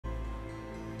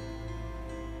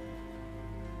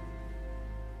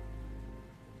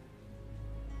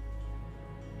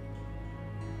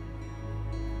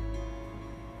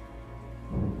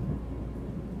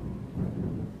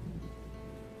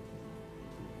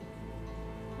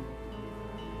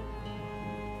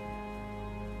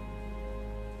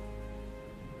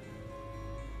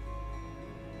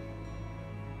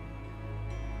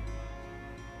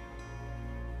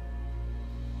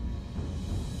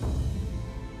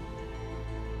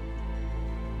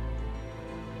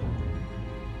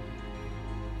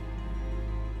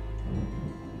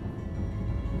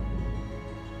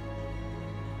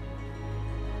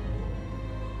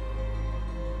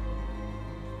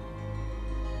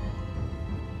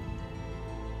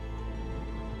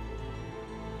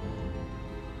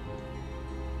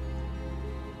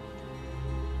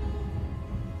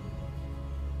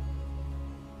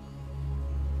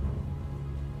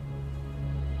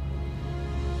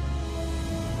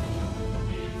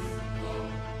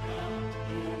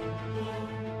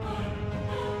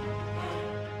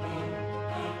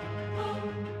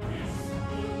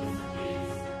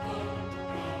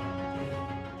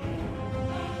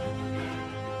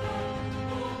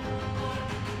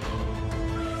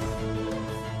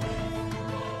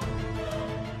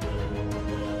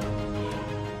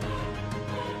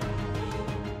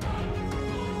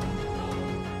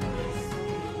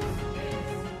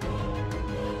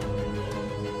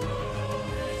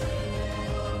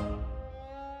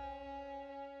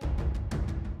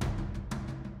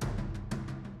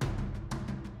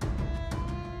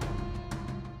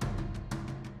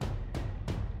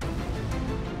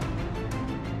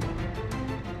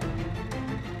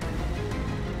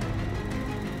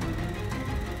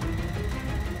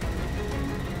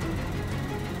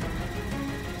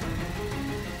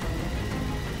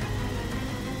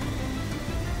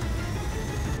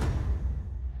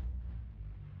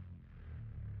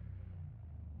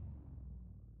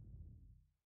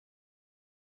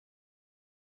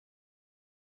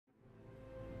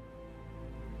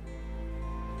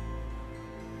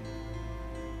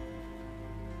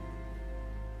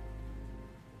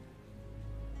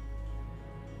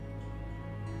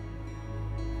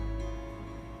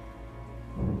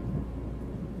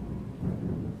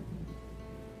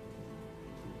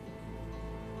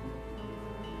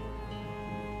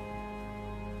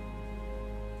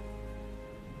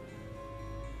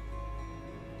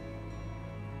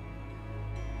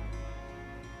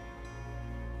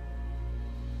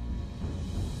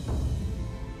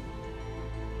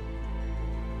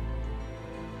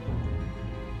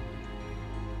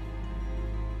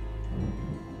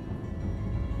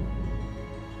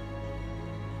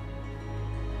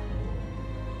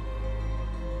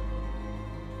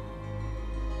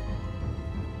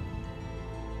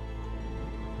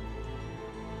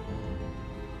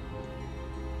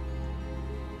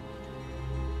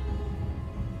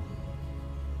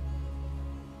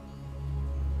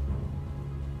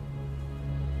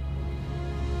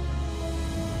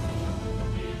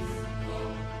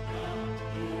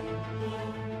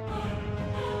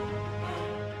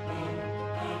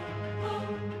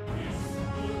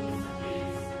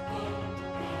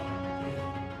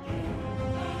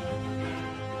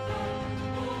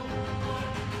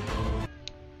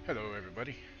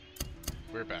everybody.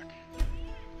 We're back.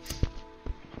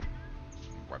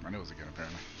 Wipe my nose again,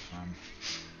 apparently.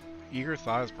 Eager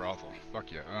Thighs Brothel.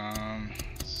 Fuck yeah.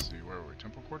 Let's see, where are we?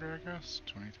 Temple Quarter, I guess?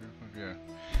 22, yeah.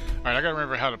 Alright, I gotta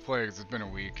remember how to play because it's been a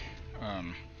week.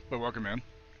 But welcome in.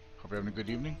 Hope you're having a good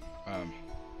evening.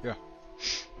 Yeah.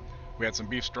 We had some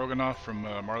beef stroganoff from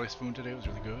Marley Spoon today. It was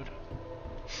really good.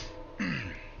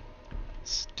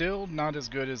 Still not as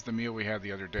good as the meal we had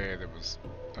the other day. That was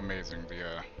amazing.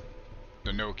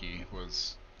 The gnocchi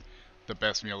was the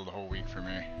best meal of the whole week for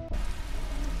me.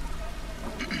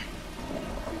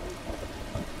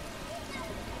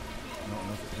 Not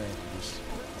enough play for this.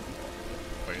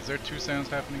 Wait, is there two sounds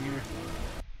happening here?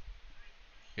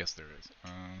 Yes, there is.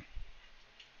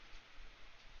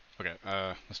 Okay,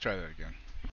 let's try that again.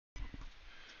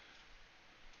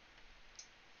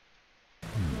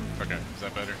 Okay, is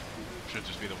that better? Should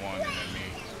just be the one and then me.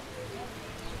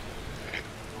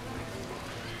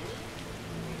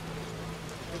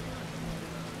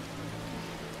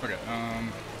 Okay,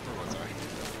 where was I?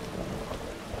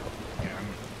 Yeah, I'm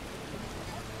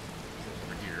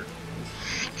over here.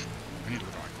 I need to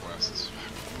look at my quests.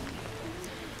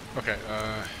 Okay,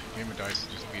 game of dice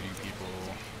is just beating people.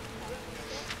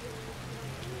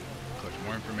 Collect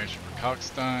more information for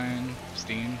Cockstein.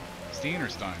 Steen or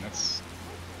Stein? That's...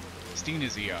 Steen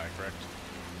is EI, correct?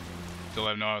 Still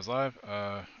let him know I was live?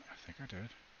 I think I did.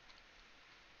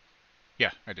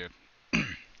 Yeah, I did.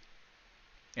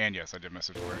 And yes, I did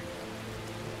message Lori.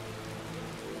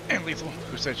 And Lethal,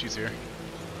 who said she's here.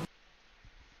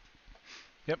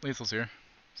 Yep, Lethal's here.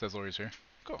 Says Lori's here.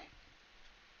 Cool.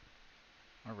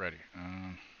 Alrighty.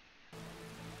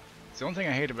 The only thing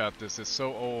I hate about this is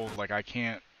so old, like I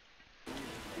can't...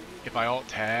 If I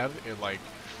Alt-Tab, it like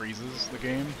freezes the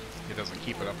game. It doesn't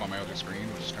keep it up on my other screen,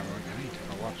 which is kind of like, I need to take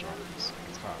my watch off.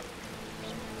 It's hot.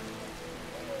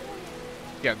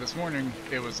 Yeah, this morning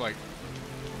it was like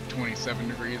 27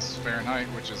 degrees Fahrenheit,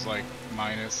 which is like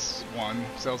 -1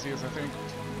 Celsius, I think.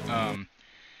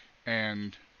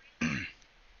 And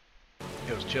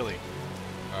it was chilly.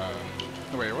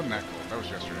 No wait, it wasn't that cold. That was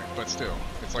yesterday. But still,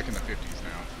 it's like in the 50s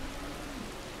now.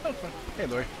 Oh, fun. Hey,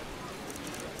 Lori.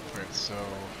 Alright, so...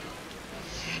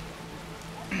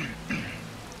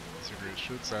 Secret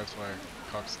should satisfy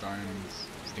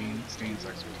Steen's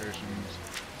expectations.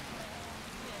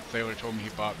 Thaler told me he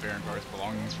bought Berengar's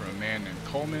belongings from a man named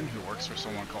Coleman who works for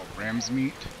someone called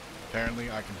Ramsmeat.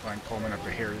 Apparently, I can find Coleman at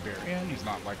the Hairy Bear Inn. He's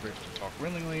not likely to talk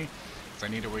willingly, so I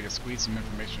need a way to squeeze some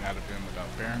information out of him about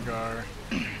Berengar.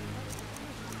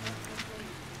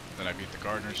 Then I beat the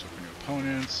Gardeners, look for new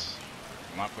opponents.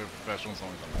 I'll not play with professionals,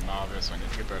 only I'm a novice, so I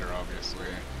need to get better,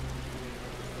 obviously.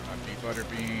 I beat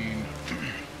Butterbean.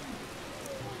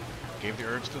 Gave the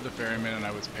herbs to the ferryman and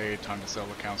I was paid. Time to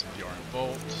sell accounts with Yarn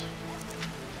Bolt.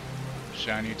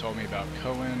 Shani told me about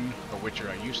Cohen, a witcher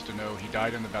I used to know. He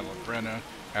died in the Battle of Brenna.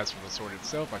 As for the sword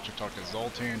itself, I should talk to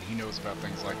Zoltan. He knows about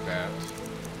things like that.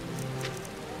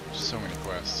 So many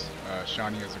quests.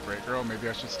 Shani is a great girl. Maybe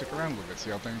I should stick around a little bit,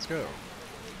 see how things go.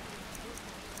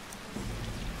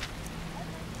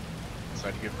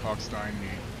 Decided to give Cockstein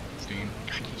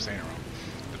I keep saying it wrong.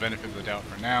 The benefit of the doubt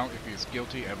for now. If he is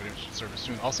guilty, evidence should surface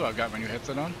soon. Also, I've got my new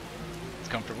headset on. It's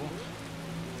comfortable.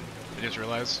 I just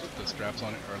realized the straps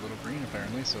on it are a little green,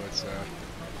 apparently, so it's,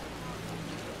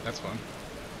 that's fun.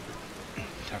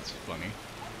 That's funny.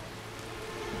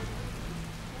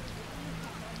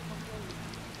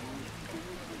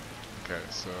 Okay,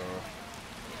 so...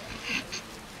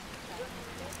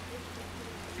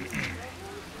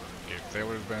 Gave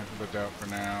Thaler's benefit of the doubt for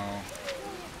now.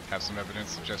 Have some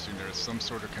evidence suggesting there is some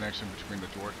sort of connection between the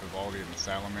Dwarf Vivaldi and the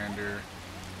Salamander.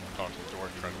 Talk to the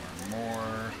Dwarf, try to learn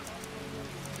more.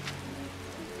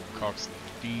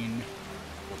 Cockstein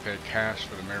will pay cash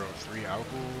for the marrow of 3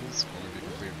 alcohols. Only be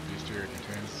completed if the bestiary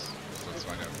contains. So let's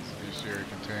find out if the bestiary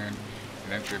contained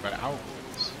an entry about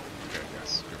alcohols. Okay,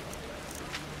 yes, good.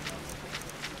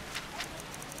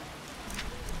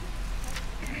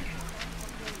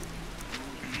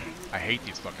 I hate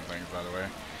these fucking things, by the way.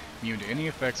 Immune to any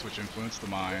effects which influence the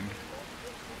mind.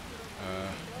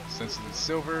 Sensitive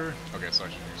silver. Okay, so I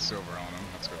should use silver on them.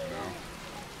 That's good to know.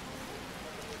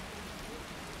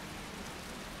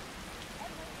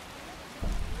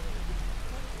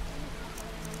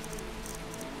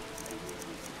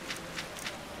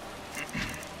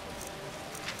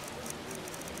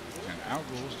 And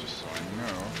outghouls, just so I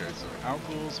know. Okay, so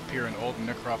outghouls appear in old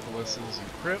necropolises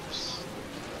and crypts.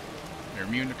 They're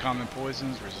immune to common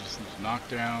poisons, resistant to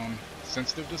knockdown,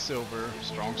 sensitive to silver,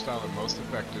 strong style and most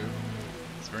effective.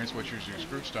 Experienced witchers use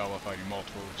group style while fighting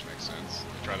multiple, which makes sense.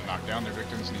 They try to knock down their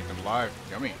victims and eat them alive.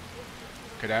 Yummy.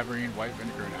 cadaverine, white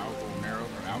vinegar, and algol marrow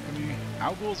from alchemy.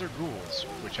 Algols are ghouls,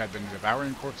 which had been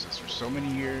devouring corpses for so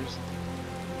many years.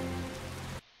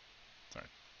 Sorry,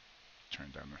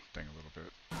 turn down the thing a little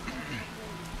bit.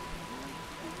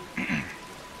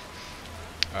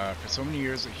 For so many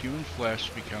years that human flesh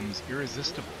becomes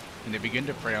irresistible, and they begin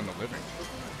to prey on the living.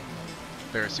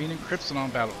 They are seen in crypts and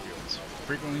on battlefields,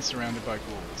 frequently surrounded by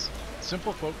ghouls.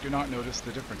 Simple folk do not notice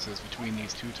the differences between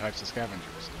these two types of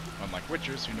scavengers, unlike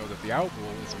witchers who know that the owl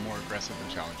ghoul is a more aggressive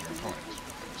and challenging opponent.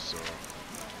 Okay, so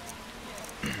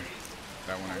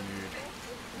that one I need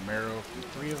marrow from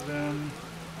 3 of them.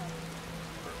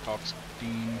 For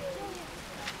Kalkstein.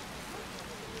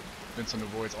 Vincent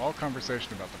avoids all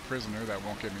conversation about the prisoner. That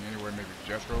won't get me anywhere. Maybe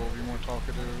Jethro will be more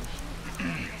talkative.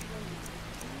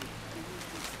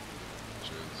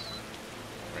 Which is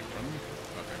right in front of me?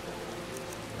 Okay.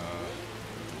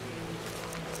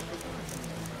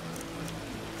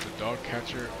 The dog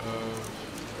catcher of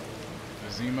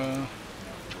Vizima.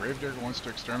 Gravedigger wants to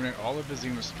exterminate all of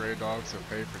Vizima's stray dogs. He'll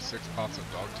pay for 6 pots of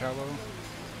dog tallow.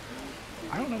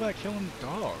 I don't know about killing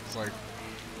dogs. Like,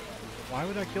 why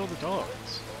would I kill the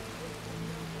dogs?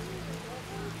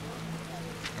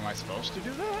 Am I supposed to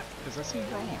do that? Because that seems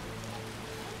wrong.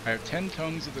 I have 10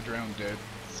 tomes of the drowned dead.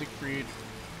 Siegfried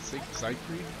is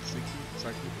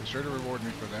sure to reward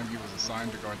me for them. He was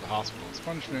assigned to guard the hospital as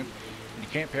punishment, and he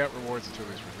can't pay out rewards until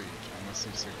he's relieved. I must see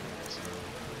Siegfried, so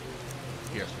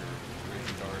he has to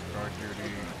relieve guard duty.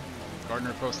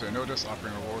 Gardner posted a notice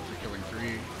offering a reward for killing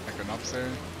 3 Echinopse.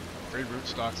 3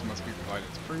 rootstocks must be provided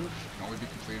as proof. Can only be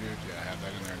completed. Yeah, I have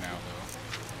that in there now, though.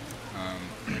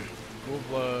 Ghoul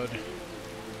blood.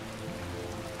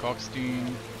 Kalkstein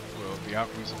will the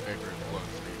alchemist's favorite blood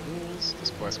 3 ghouls. This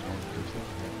quest can only be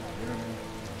completed.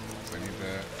 So I need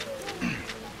that.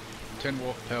 10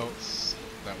 wolf pelts.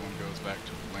 That one goes back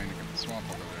to the landing in the swamp.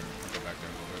 I'll go back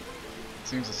there a little bit. It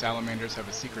seems the salamanders have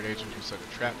a secret agent who set a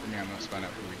trap for me. I must find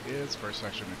out who he is. First I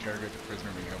should interrogate the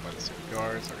prisoner being held by the city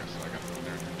guards. I guess I got to go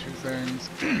there and do 2 things.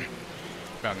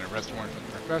 Found an arrest warrant for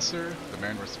the professor, the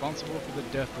man responsible for the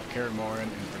death of Kaer Morhen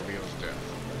and for Leo's death.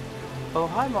 Oh,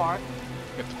 hi, Mark.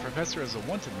 If the professor is a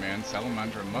wanted man,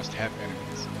 Salamandra must have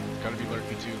enemies. Gotta be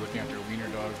lurking too, looking after a wiener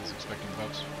dog who's expecting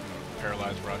pups.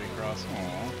 Paralyzed Roddy Cross.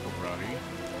 Aww, poor Roddy.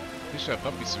 He should have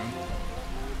puppies soon. If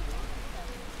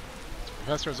the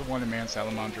professor is a wanted man,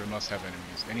 Salamandra must have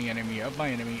enemies. Any enemy of my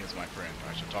enemy is my friend.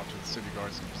 I should talk to the city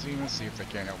guards in Vizima, see if they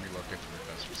can't help me locate the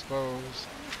professor's foes.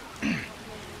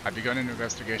 I've begun an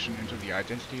investigation into the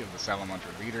identity of the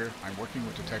Salamandra leader. I'm working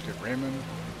with Detective Raymond,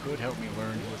 who could help me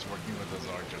learn who is working with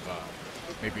Azar Javad.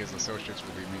 Maybe his associates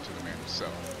will lead me to the man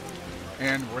himself.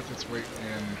 And worth its weight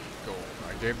in gold.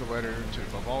 I gave the letter to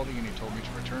Vivaldi and he told me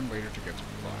to return later to get the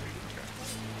reply. Okay.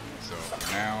 So,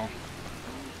 for now...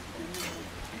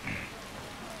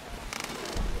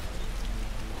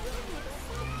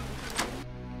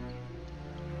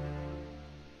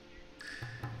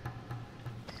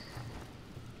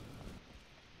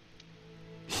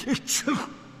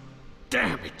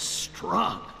 Damn, it's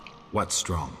strong. What's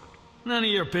strong? None of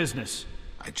your business.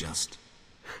 I just...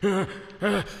 Got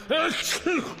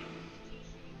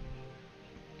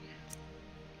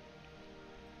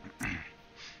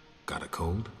a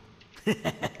cold?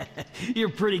 You're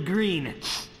pretty green.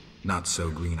 Not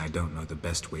so green I don't know the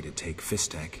best way to take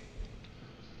Fistech.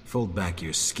 Fold back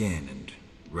your skin and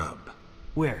rub.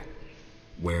 Where?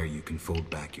 Where you can fold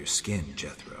back your skin,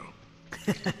 Jethro.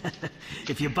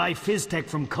 If you buy Fizztech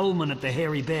from Coleman at the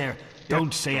Hairy Bear,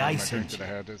 don't say I sent you. That I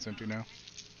had is empty now.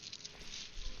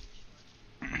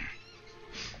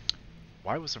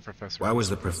 Why was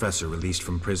the professor released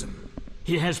from prison?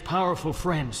 He has powerful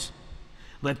friends.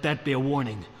 Let that be a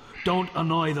warning. Don't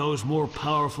annoy those more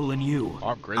powerful than you.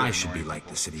 I should be like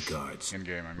the city guards.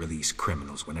 In-game, I mean. Release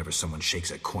criminals whenever someone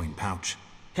shakes a coin pouch.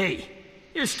 Hey,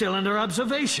 you're still under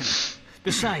observation.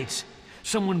 Besides,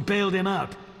 someone bailed him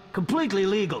out. Completely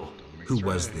legal. Who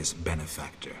was this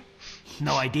benefactor?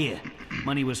 No idea.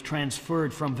 Money was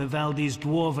transferred from Vivaldi's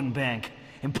Dwarven Bank.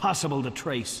 Impossible to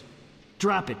trace.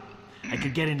 Drop it. I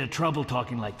could get into trouble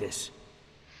talking like this.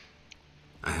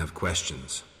 I have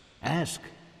questions. Ask.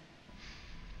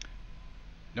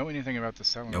 Know anything about the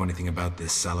salamander? Know anything about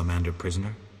this salamander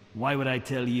prisoner? Why would I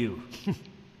tell you?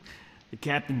 The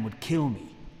captain would kill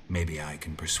me. Maybe I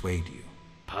can persuade you.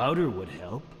 Powder would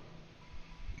help.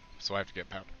 So I have to get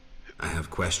powder. I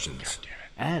have questions.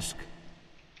 Ask.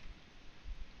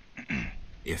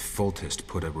 If Foltest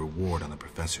put a reward on the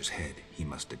professor's head, he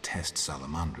must detest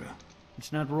Salamandra.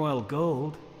 It's not royal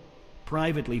gold.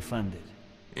 Privately funded.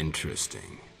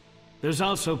 Interesting. There's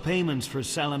also payments for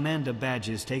Salamander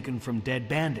badges taken from dead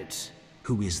bandits.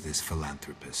 Who is this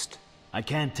philanthropist? I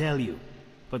can't tell you.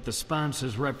 but the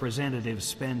sponsor's representative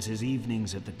spends his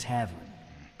evenings at the tavern.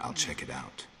 I'll check it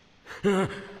out. So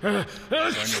I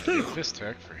need to get Fist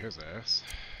Tech for his ass.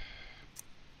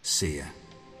 See ya.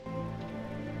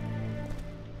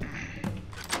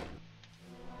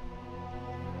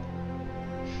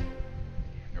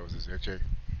 Nose is itching.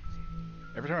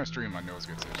 Every time I stream, my nose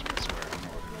gets itchy. I swear, I don't know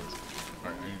what it is.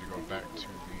 Alright, I need to go back to the...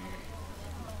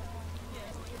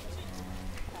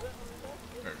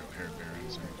 there we go, Hair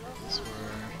Barons. I need to go this way.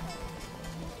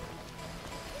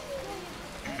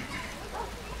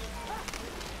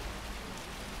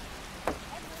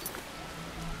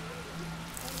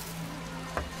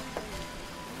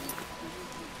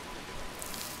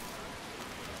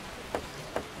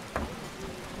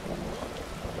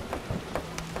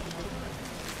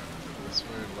 This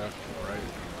way, left, right,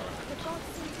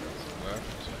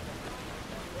 left.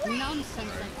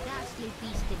 Nonsense, a ghastly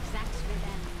beast exacts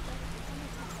revenge.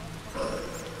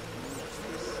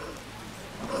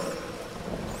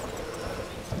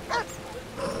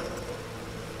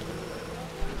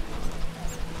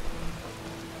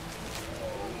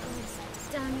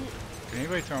 Damn it. Can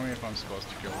anybody tell me if I'm supposed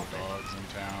to kill the dogs in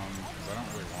town? Because I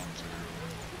don't really want to.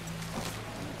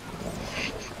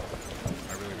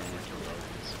 I really don't want to kill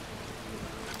doggies.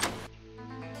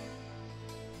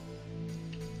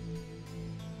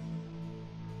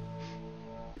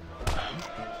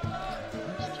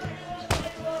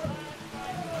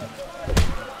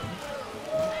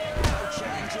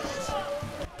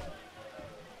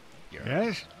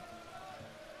 Yes?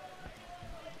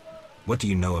 What do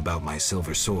you know about my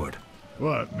silver sword?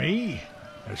 What, me?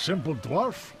 A simple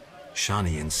dwarf?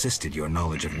 Shani insisted your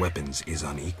knowledge of weapons is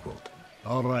unequaled.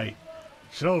 All right.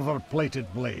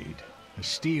 Silver-plated blade. A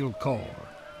steel core.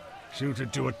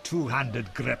 Suited to a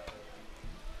two-handed grip.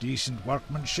 Decent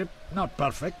workmanship, not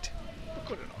perfect.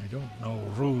 I don't know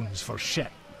runes for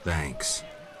shit. Thanks.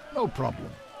 No problem.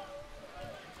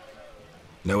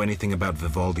 Know anything about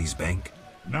Vivaldi's bank?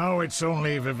 Now it's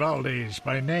only Vivaldi's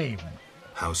by name.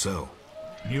 How so?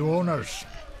 New owners.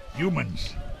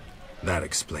 Humans. That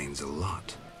explains a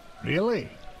lot. Really?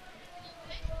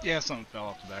 Yeah, something fell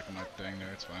off the back of my thing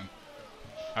there, it's fine.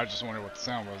 I just wondered what the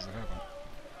sound was that happened.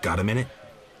 Got a minute?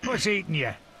 What's eating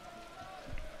you?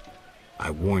 I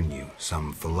warn you,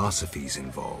 some philosophy's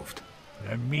involved.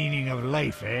 The meaning of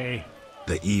life, eh?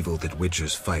 The evil that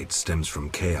Witchers fight stems from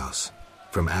chaos,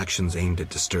 from actions aimed at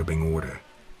disturbing order.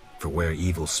 For where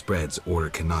evil spreads, order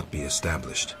cannot be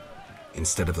established.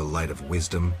 Instead of the light of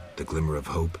wisdom, the glimmer of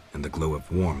hope, and the glow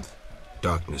of warmth,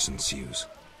 darkness ensues.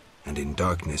 And in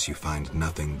darkness you find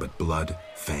nothing but blood,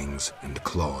 fangs, and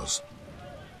claws.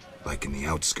 Like in the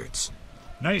outskirts.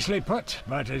 Nicely put,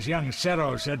 but as young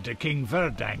Cerro said to King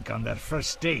Verdank on their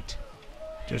first date,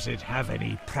 does it have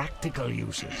any practical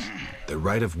uses? The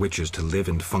right of Witchers to live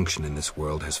and function in this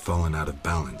world has fallen out of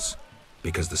balance,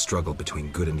 because the struggle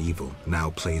between good and evil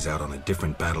now plays out on a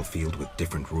different battlefield with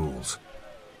different rules.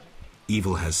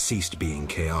 Evil has ceased being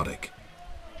chaotic.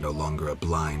 No longer a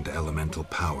blind elemental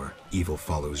power, evil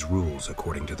follows rules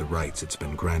according to the rights it's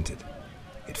been granted.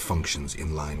 It functions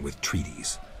in line with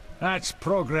treaties. That's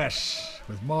progress.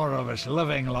 With more of us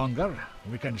living longer,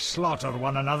 we can slaughter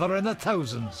one another in the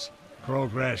thousands.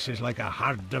 Progress is like a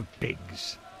herd of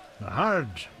pigs. The herd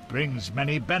brings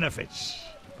many benefits,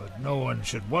 but no one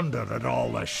should wonder at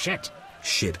all the shit.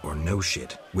 Shit or no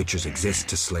shit, Witchers exist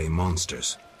to slay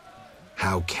monsters.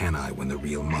 How can I when the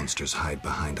real monsters hide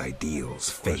behind ideals,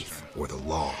 faith, or the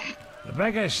law? The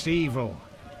biggest evil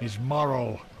is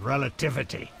moral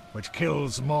relativity, which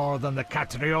kills more than the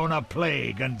Catriona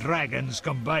plague and dragons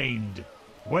combined.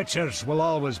 Witchers will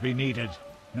always be needed,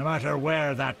 no matter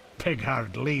where that pig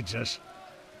herd leads us.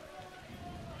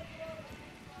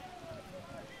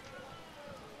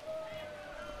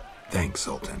 Thanks,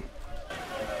 Sultan.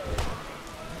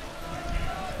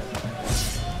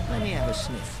 Let me have a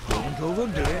sniff. Don't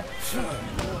overdo it.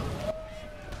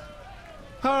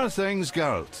 How are things,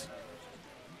 Geralt?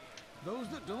 Those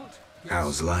that don't.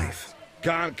 How's life?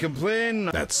 Can't complain.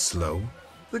 That's slow.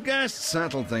 The guests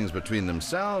settle things between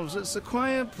themselves. It's a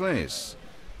quiet place.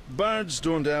 Birds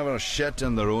don't ever shit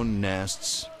in their own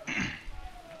nests.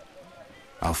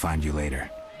 I'll find you later.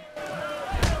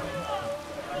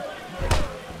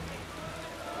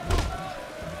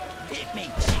 Hit me,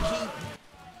 cheeky.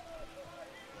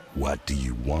 What do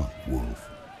you want, Wolf?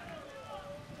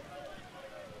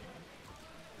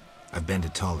 I've been to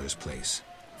Taller's place.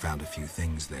 Found a few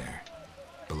things there.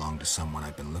 Belong to someone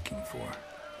I've been looking for.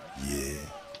 Yeah.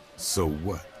 So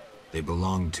what? They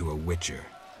belong to a Witcher.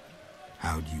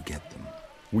 How'd you get them?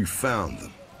 We found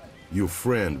them. Your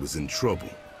friend was in trouble,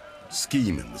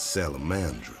 scheming with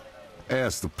Salamandra.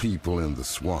 Ask the people in the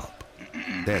swamp.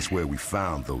 That's where we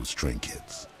found those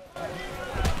trinkets.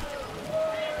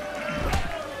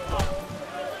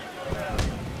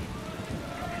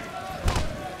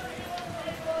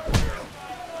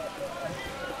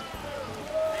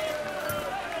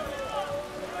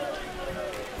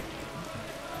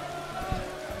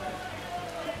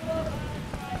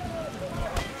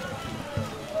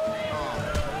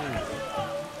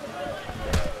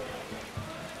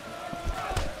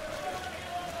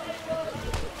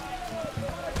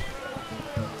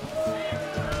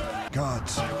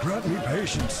 Gods, grant me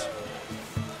patience.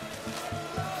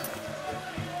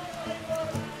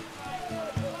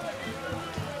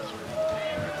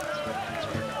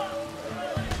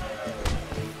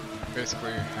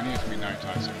 Basically, I need it to be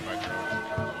nighttime so I can buy drugs and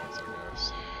kill dogs, I guess.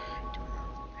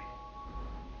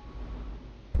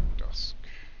 Dusk.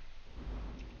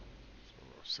 So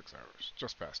 6 hours,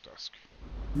 just past dusk.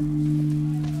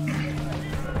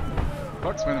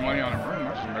 Fuck spending money on a room, I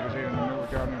should meditate in the middle of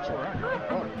the goddamn store. I don't give a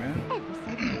fuck, man.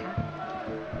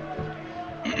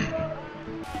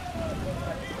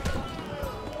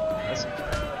 Message.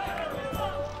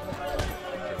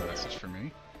 Got a message for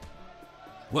me?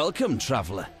 Welcome,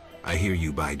 traveler. I hear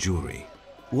you buy jewelry.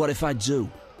 What if I do?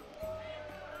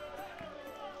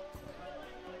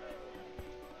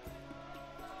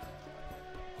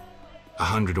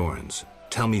 $100 orens.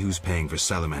 Tell me who's paying for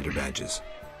salamander badges.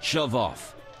 Shove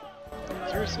off.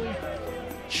 Seriously?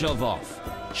 Shove off.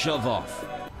 Shove off.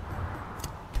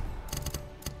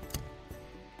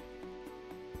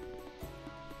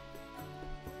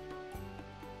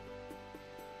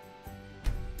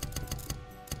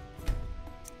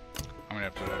 I'm gonna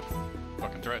have to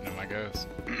fucking threaten him, I guess.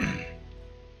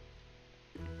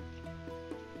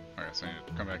 Alright, so I need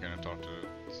to come back in and talk to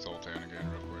Sultan again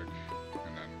real quick,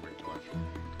 and then wait till I feel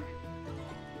okay.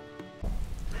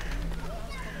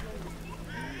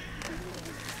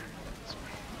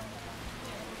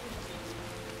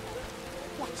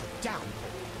 What a downpour!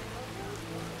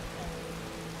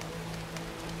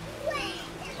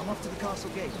 I'm off to the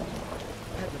castle gate.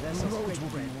 Head with The roads will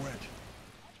be wet.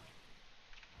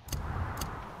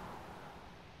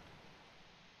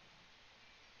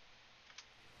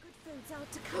 Good food's hard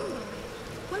to come by.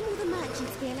 When will the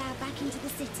merchants be allowed back into the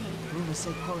city? Rumors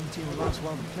say quarantine will last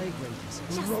while the plague rages.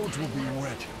 The roads will be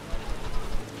wet.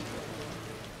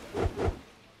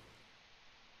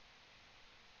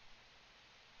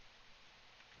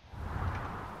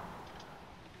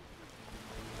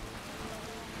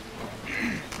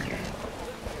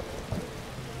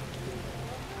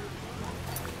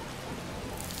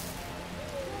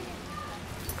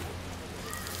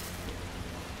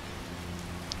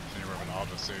 I'll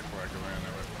just say before I go in,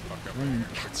 that way fuck up.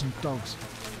 Cats and dogs.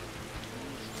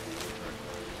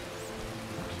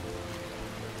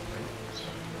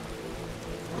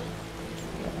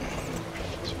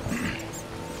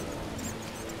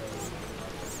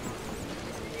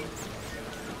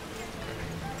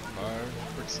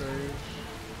 Quick save.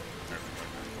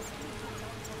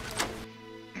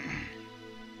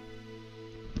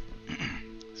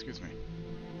 Excuse me.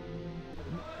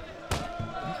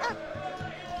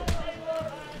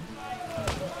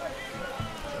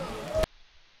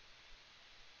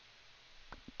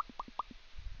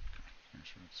 Make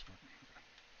sure it's fucking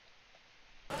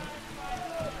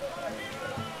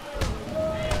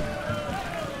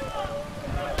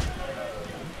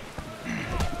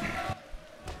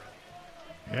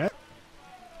Yeah?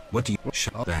 What do you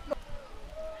shut that?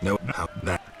 Know how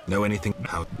that? Know anything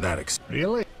how that?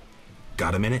 Really?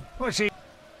 Got a minute? What's he?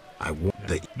 I want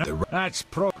the That's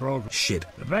pro shit.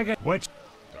 The beggar. Which?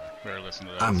 better listen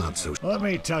to that. I'm not so. Let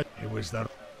me tell you, it was the.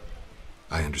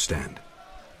 I understand.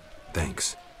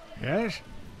 Thanks. Yes?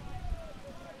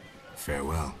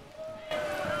 Farewell.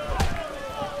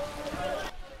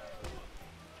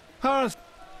 Hearth.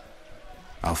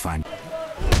 I'll find.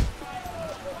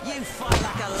 You fight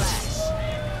like a lass.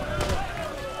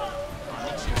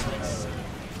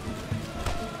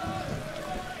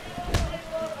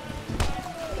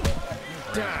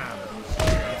 Damn.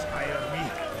 It's hired me.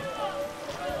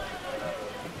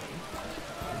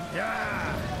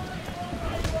 Yeah.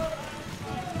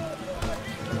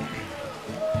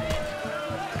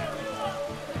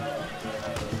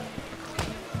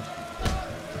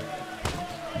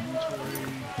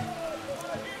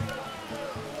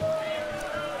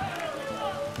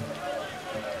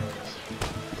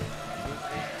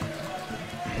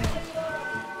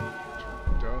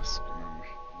 Dusk, and I'm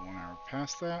 1 hour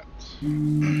past that.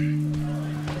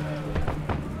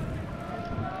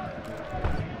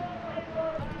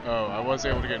 Oh, I was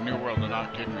able to get New World to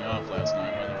not kick me off last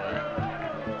night, by the way.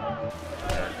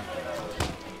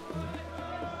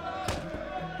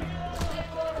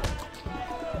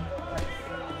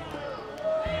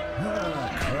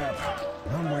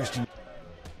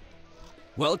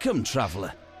 Welcome,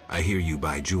 traveler. I hear you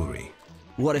buy jewelry.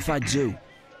 What if I do?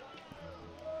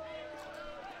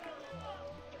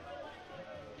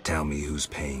 Tell me who's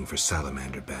paying for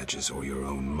salamander badges or your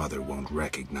own mother won't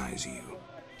recognize you.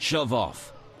 Shove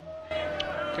off.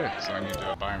 Okay, so I need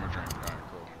to buy him a drink. Alright,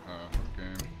 cool.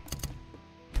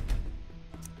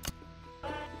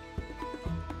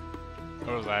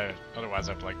 Okay. Otherwise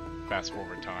I have to like fast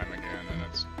forward time again, and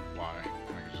that's why I can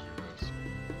just do this.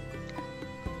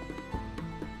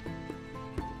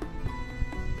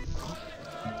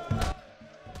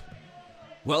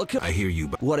 Welcome. I hear you,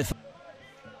 but what if...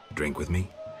 Drink with me?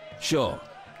 Sure.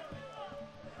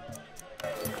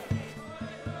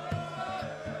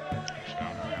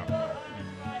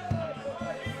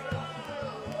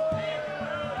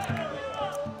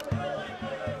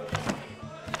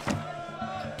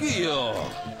 Georg!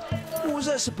 What was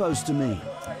that supposed to mean?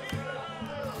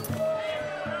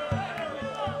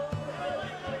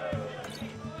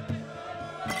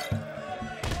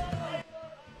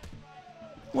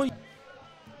 What?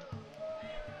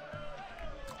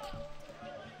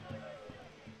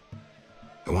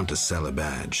 I want to sell a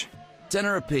badge.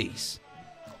 $10 apiece.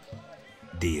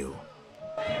 Deal.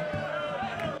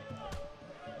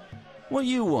 What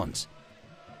you want?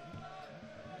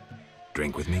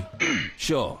 Drink with me?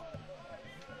 Sure.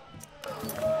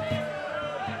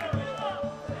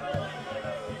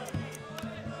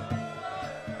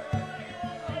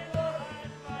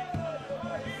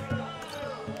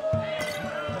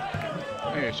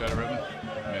 Hey, Shadow Ribbon.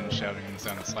 Men shouting in the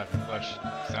sound of slapping flesh.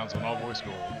 Sounds on all boys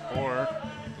school. Or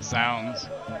the sounds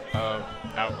of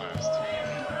Outlast.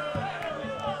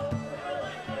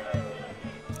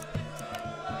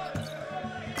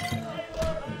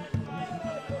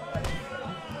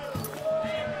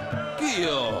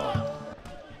 Georg!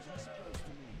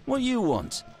 What you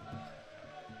want?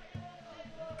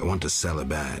 I want to sell a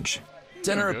badge.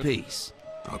 $10 apiece.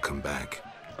 I'll come back.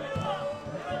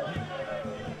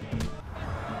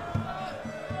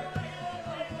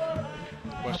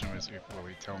 The question is, will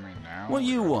he tell me now? What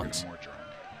you want? More drunk?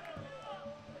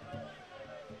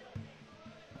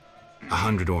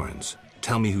 100 orens.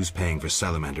 Tell me who's paying for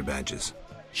salamander badges.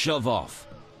 Shove off.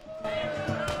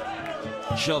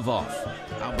 Shove off.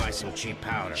 I'll buy some cheap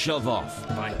powder. Shove off.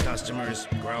 Find customers,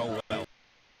 grow well.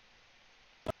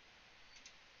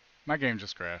 My game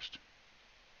just crashed.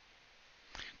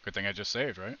 Good thing I just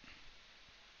saved, right?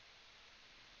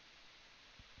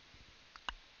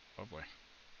 Lovely.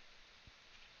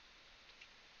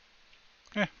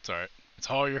 Yeah, it's alright. It's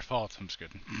all your fault. I'm just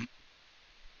kidding.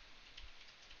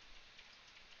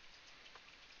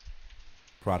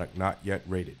 Product not yet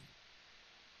rated.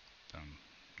 No,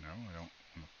 I don't want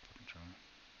to fucking try.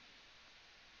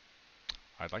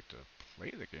 I'd like to play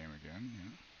the game again,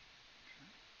 yeah.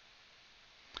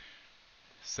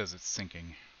 Says it's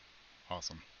syncing.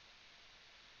 Awesome.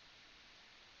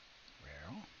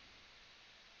 Well.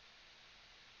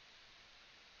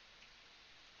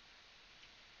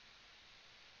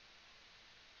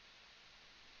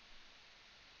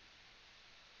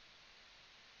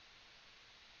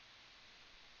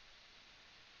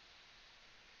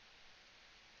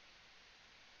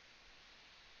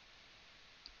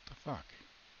 The fuck?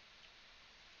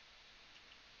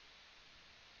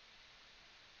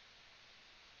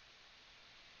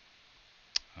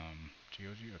 GOG?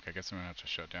 Okay, I guess I'm gonna have to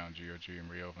shut down GOG and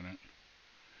reopen it.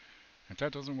 If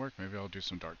that doesn't work, maybe I'll do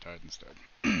some Dark Tide instead.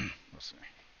 We'll see.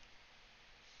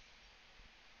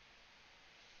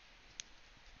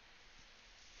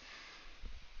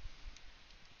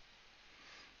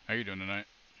 How you doing tonight?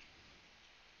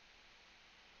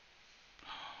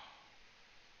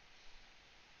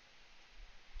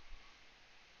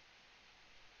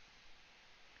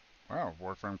 Wow,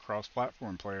 Warframe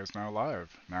cross-platform play is now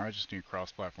live. Now I just need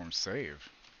cross-platform save.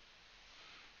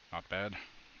 Not bad.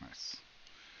 Nice.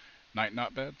 Night,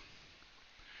 not bad.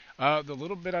 The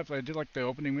little bit I did, like the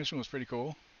opening mission was pretty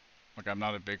cool. Like, I'm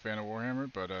not a big fan of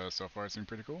Warhammer, but so far it seemed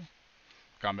pretty cool.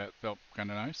 Combat felt kind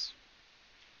of nice.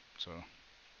 So,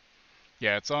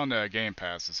 yeah, it's on Game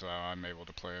Pass, so I'm able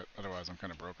to play it. Otherwise, I'm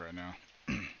kind of broke right now.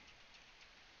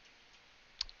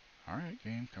 Alright,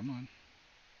 game, come on.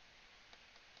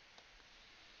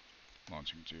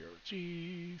 Launching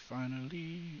GOG,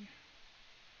 finally.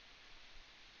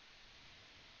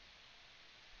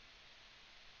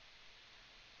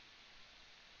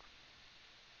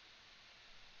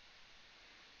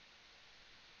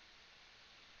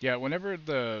 Yeah, whenever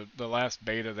the last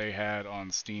beta they had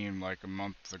on Steam like a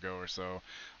month ago or so,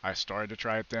 I started to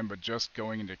try it then, but just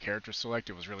going into character select,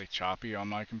 it was really choppy on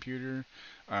my computer,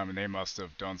 and they must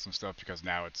have done some stuff because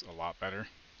now it's a lot better.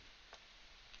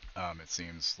 It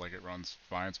seems like it runs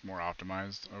fine. It's more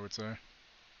optimized, I would say.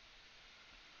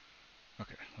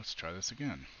 Okay, let's try this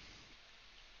again.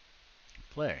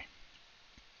 Play.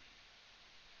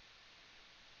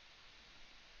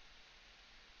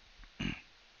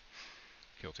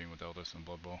 Kill Team with Eldest and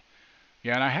Blood Bowl.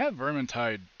 Yeah, and I have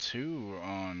Vermintide 2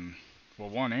 on, well,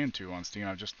 1 and 2 on Steam.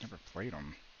 I've just never played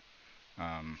them.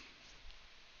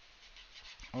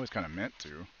 Always kind of meant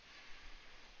to.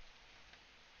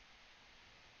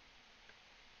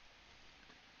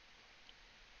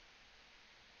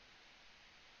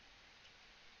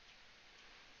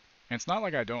 And it's not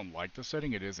like I don't like the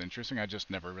setting, it is interesting, I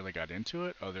just never really got into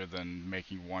it, other than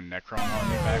making one Necron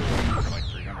army back then for like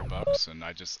 $300,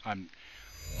 and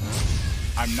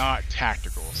I'm not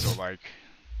tactical, so like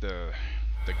the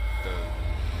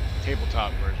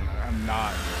tabletop version,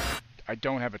 I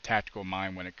don't have a tactical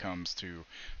mind when it comes to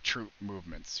troop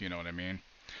movements, you know what I mean?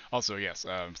 Also, yes,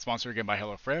 sponsored again by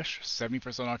HelloFresh,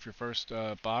 70% off your first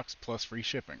box plus free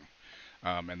shipping.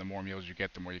 And the more meals you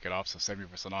get, the more you get off. So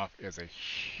 70% off is a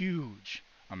huge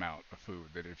amount of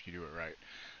food that if you do it right.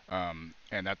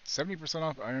 And that 70%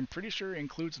 off, I'm pretty sure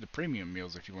includes the premium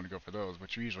meals if you want to go for those,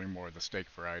 which are usually more of the steak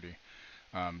variety.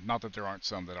 Not that there aren't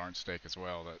some that aren't steak as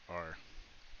well that are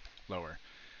lower.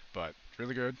 But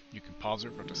really good. You can pause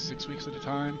it for up to 6 weeks at a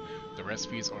time. The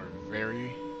recipes are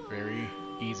very, very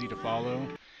easy to follow.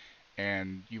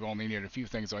 And you only need a few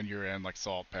things on your end like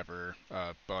salt, pepper,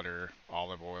 butter,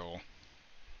 olive oil.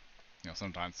 You know,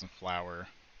 sometimes some flour,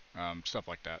 stuff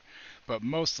like that. But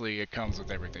mostly it comes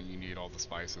with everything you need, all the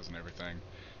spices and everything,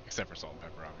 except for salt and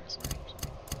pepper, obviously. So.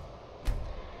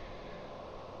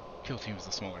 Kill Team is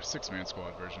the smaller 6-man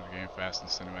squad version of the game, fast and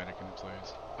cinematic in it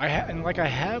plays. I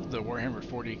have the Warhammer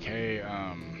 40k,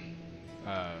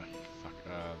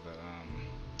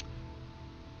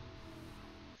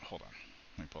 hold on,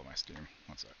 let me pull up my Steam,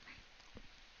 one sec.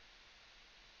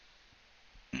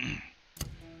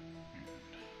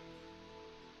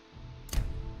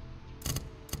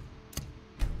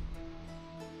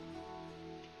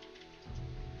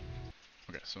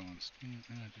 Okay, so on Steam,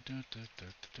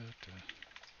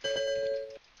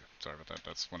 sorry about that,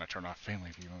 that's when I turn off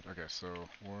family view mode. Okay, so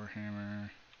Warhammer.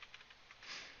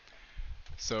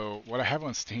 So what I have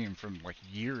on Steam from like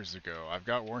years ago, I've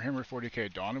got Warhammer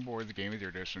 40k Dawn of War, the Game of the Year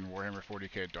Edition, Warhammer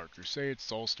 40k Dark Crusade,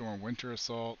 Soulstorm Winter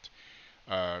Assault,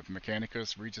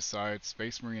 Mechanicus, Regicide,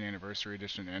 Space Marine Anniversary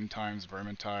Edition, End Times,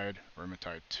 Vermintide,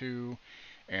 Vermintide 2,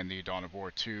 and the Dawn of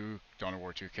War 2, Dawn of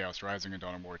War 2 Chaos Rising, and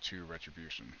Dawn of War 2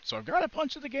 Retribution. So I've got a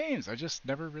bunch of the games, I just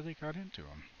never really got into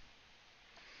them.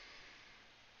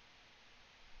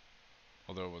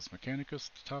 Although, was Mechanicus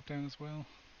top down as well?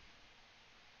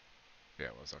 Yeah,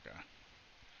 it was, okay.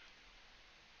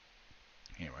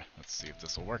 Anyway, let's see if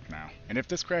this will work now. And if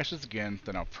this crashes again,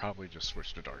 then I'll probably just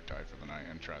switch to Darktide for the night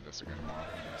and try this again tomorrow.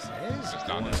 It's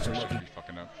not necessarily should be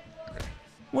fucking up. Okay.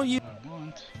 What you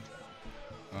want?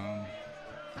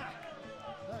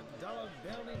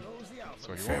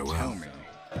 So he won't tell me.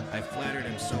 I flattered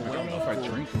him so well. I don't know if I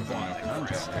drink with enough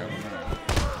context. I don't know.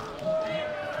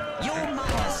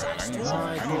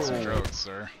 I need some drugs,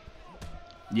 sir.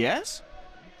 Yes?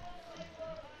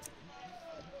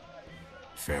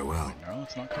 Farewell. No,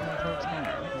 it's not coming with drugs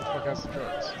now. Who the fuck has the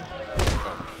drugs?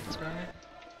 Oh, this guy?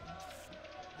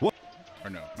 What? Or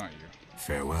no, not you.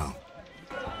 Farewell.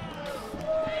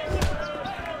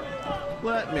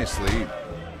 Let me sleep.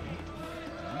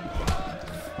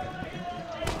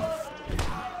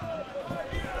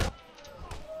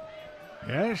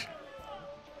 Yes?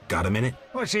 Got a minute?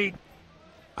 What's he?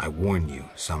 I warn you,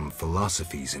 some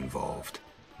philosophy's involved.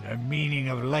 The meaning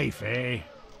of life, eh?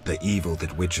 The evil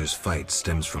that Witchers fight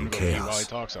stems from chaos,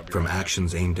 from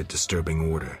actions aimed at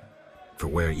disturbing order. For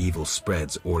where evil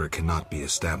spreads, order cannot be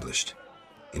established.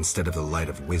 Instead of the light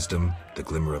of wisdom, the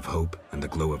glimmer of hope, and the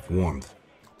glow of warmth,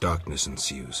 darkness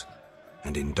ensues.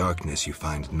 And in darkness you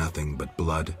find nothing but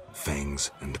blood,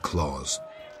 fangs, and claws.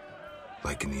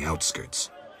 Like in the outskirts.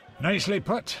 Nicely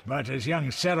put, but as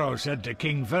young Cero said to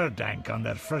King Verdank on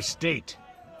their first date,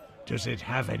 does it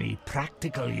have any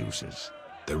practical uses?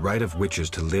 The right of Witchers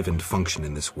to live and function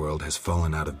in this world has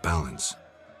fallen out of balance,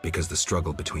 because the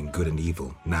struggle between good and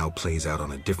evil now plays out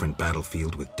on a different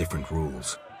battlefield with different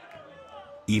rules.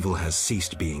 Evil has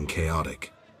ceased being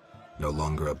chaotic. No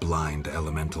longer a blind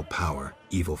elemental power,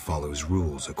 evil follows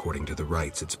rules according to the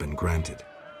rights it's been granted.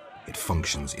 It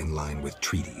functions in line with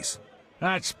treaties.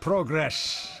 That's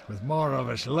progress. With more of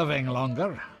us living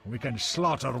longer, we can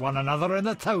slaughter one another in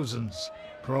the thousands.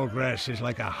 Progress is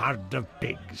like a herd of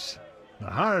pigs.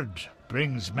 The herd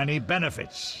brings many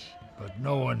benefits, but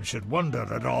no one should wonder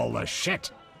at all the shit.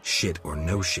 Shit or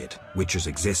no shit, Witchers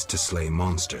exist to slay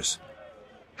monsters.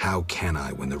 How can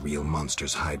I when the real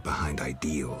monsters hide behind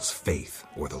ideals, faith,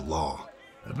 or the law?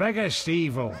 The biggest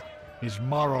evil is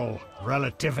moral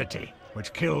relativity,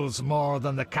 which kills more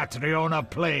than the Catriona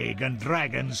plague and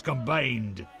dragons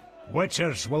combined.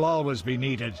 Witchers will always be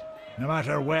needed, no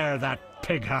matter where that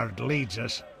pig-herd leads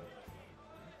us.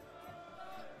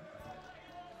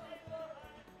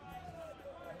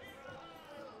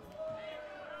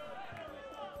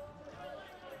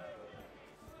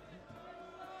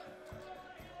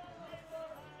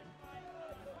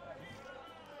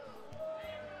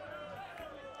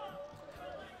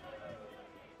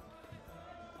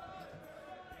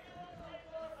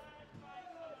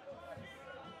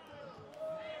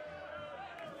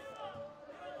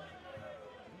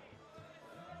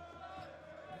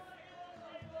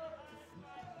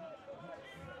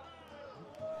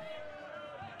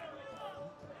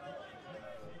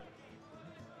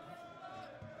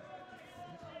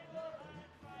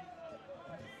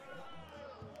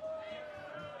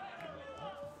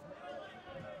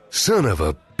 Son of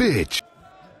a bitch!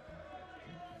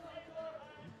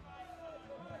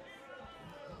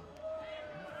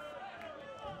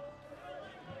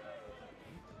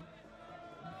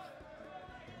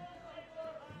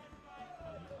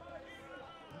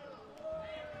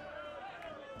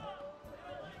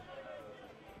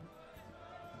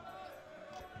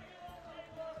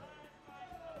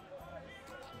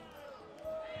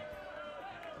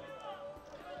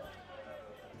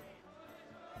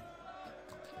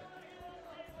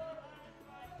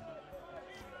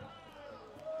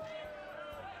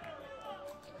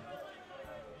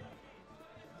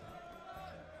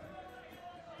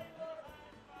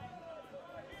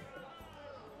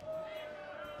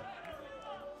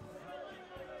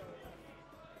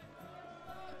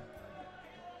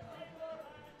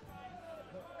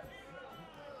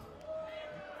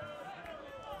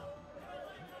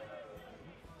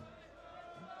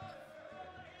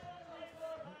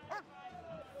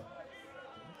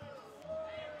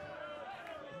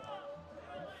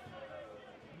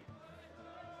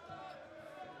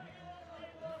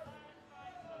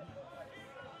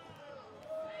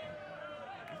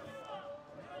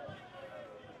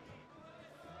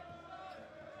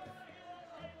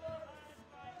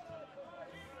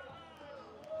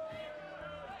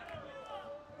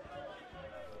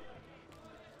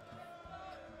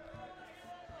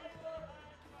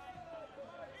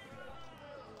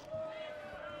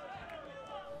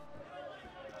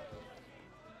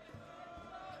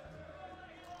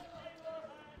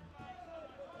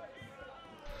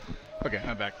 Okay,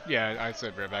 I'm back. Yeah, I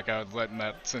said right back. I was letting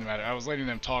that cinematic. I was letting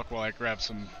them talk while I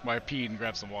peed and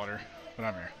grabbed some water. But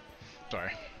I'm here.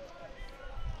 Sorry.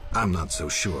 I'm not so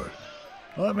sure.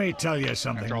 Let me tell you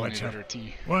something, After all, I Witcher. needed her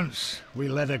tea. Once, we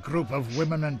led a group of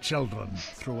women and children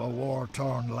through a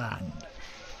war-torn land.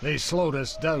 They slowed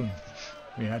us down.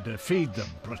 We had to feed them,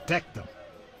 protect them.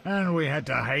 And we had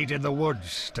to hide in the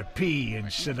woods to pee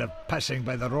instead of passing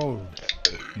by the road.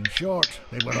 In short,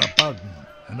 they were a burden,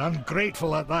 and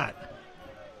ungrateful at that.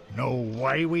 Know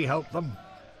why we helped them?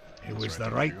 It was the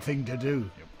right thing to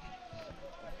do.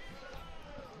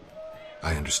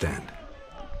 I understand.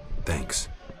 Thanks.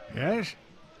 Yes?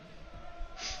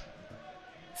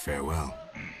 Farewell.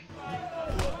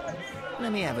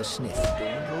 Let me have a sniff.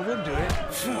 Don't overdo it.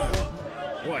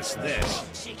 What's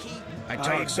this? I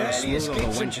talk so smooth all the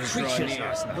wenches draw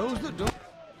near. Those that don't...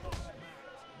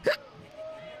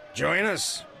 Join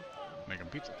us. Making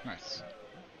pizza. Nice.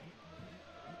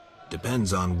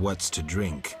 Depends on what's to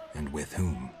drink and with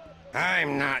whom.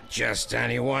 I'm not just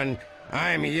anyone.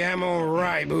 I'm Yamo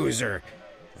Rye Boozer.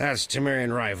 That's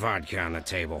Temerian Rye vodka on the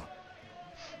table.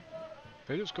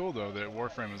 It is cool though that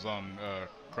Warframe is on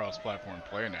cross-platform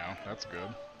play now. That's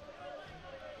good.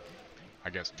 I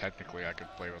guess technically I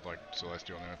could play with like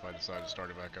Celestial now if I decide to start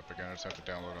it back up again. I just have to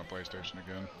download it on PlayStation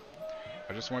again.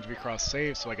 I just want it to be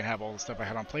cross-save so I can have all the stuff I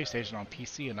had on PlayStation on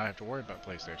PC and not have to worry about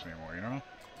PlayStation anymore, you know?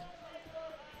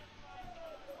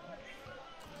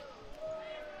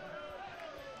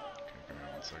 Okay, give me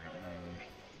 1 second.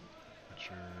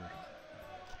 Picture.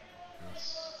 This.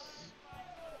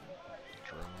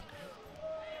 Drug.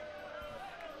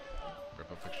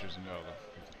 Grab up pictures and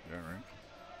yeah, right?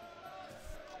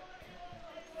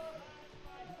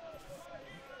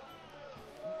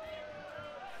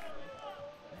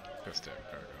 Fistic,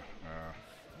 there we go.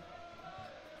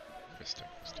 Fistic.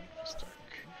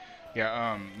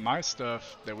 Yeah, my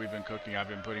stuff that we've been cooking, I've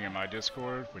been putting in my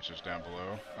Discord, which is down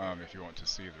below. If you want to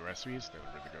see the recipes, they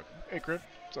look really good. Hey, Crip,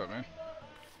 what's up, man?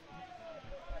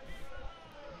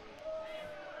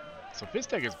 So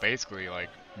Fistic is basically like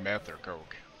meth or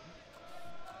coke.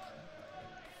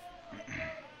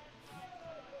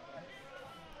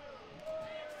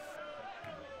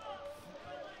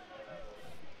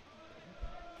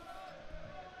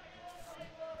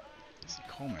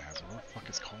 Coleman has it. Where the fuck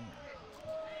is Coleman?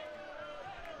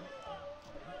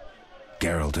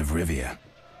 Geralt of Rivia.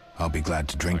 I'll be glad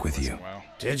to drink with you. Wow.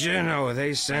 Did you know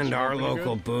they send our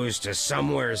local booze to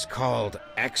somewheres called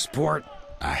Export?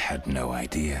 I had no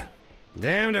idea.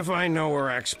 Damned if I know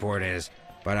where Export is,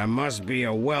 but it must be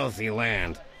a wealthy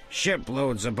land.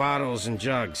 Shiploads of bottles and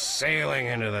jugs sailing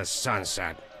into the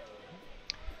sunset.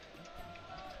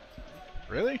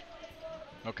 Really?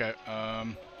 Okay, guess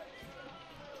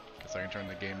I can turn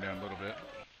the game down a little bit.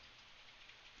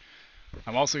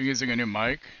 I'm also using a new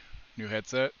mic, new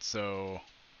headset, so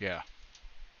yeah.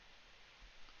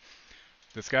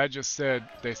 This guy just said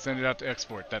they send it out to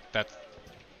export. That's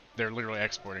they're literally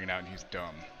exporting it out, and he's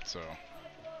dumb. So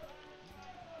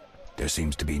there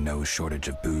seems to be no shortage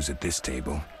of booze at this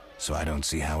table, so I don't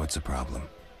see how it's a problem.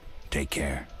 Take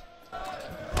care.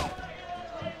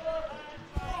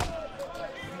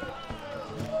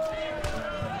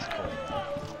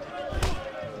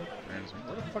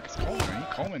 Where the fuck is Coleman?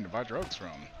 Coleman to buy drugs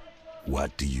from.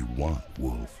 What do you want,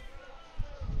 Wolf?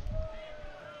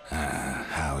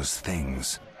 How's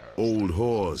things? Old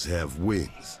whores have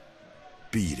wings.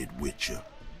 Beat it, Witcher.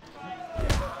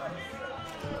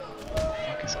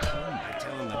 Fuck is Coleman? I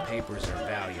tell him the papers are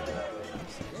valuable.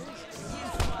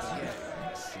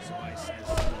 So I says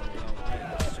someone will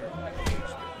get a certain age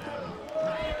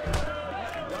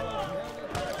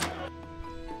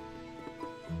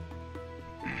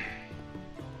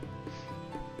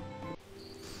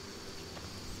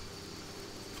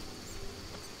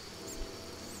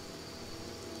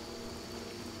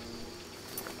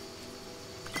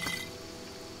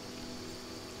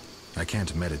I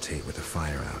can't meditate with the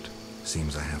fire out.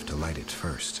 Seems I have to light it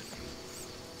first.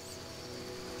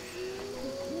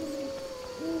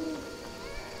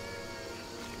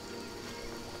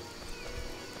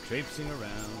 Traipsing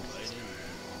around.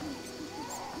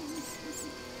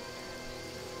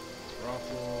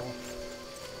 Brothel.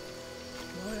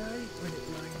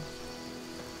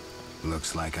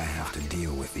 Looks like I have to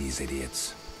deal with these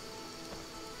idiots.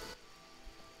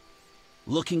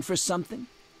 Looking for something?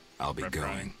 I'll be Right, going.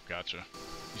 Brian. Gotcha.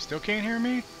 You still can't hear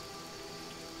me?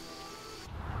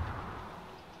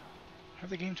 Have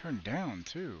the game turned down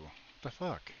too? What the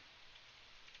fuck?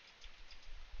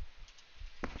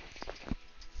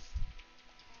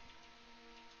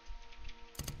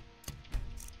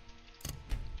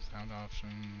 Sound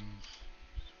options.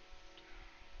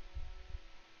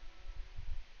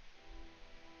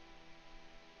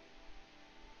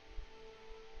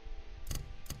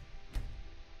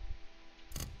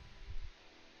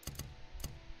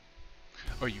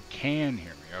 Oh, you can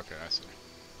hear me. Okay, I see.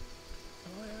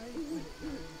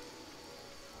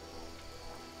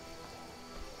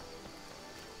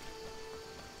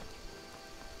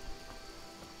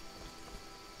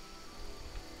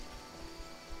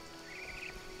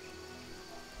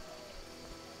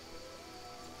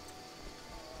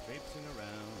 Traipsing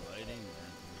around, lighting lanterns.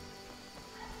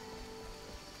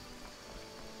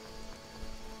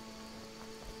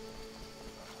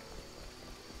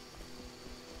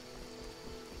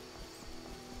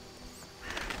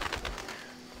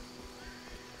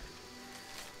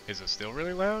 Is it still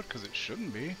really loud? Because it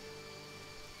shouldn't be.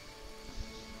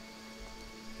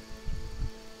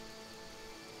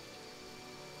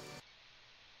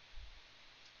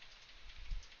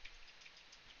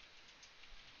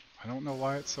 I don't know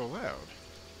why it's so loud.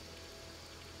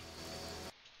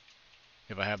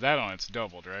 If I have that on, it's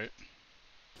doubled, right?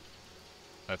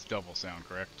 That's double sound,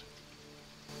 correct?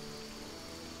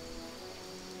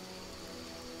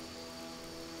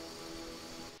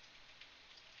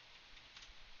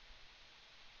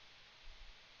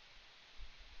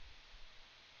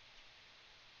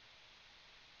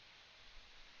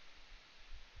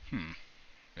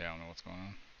 Yeah, I don't know what's going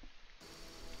on.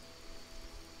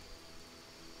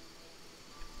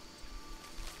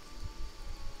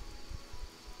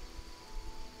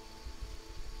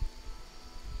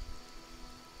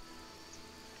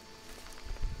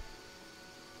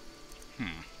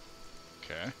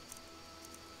 Okay.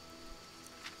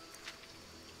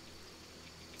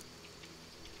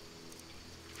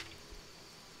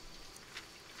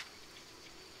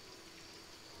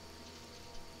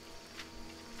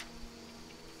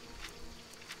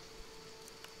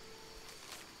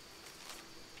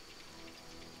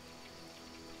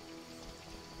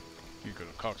 You go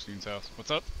to Cockstein's house.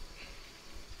 What's up?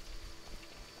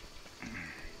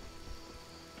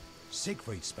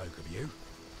 Siegfried spoke of you.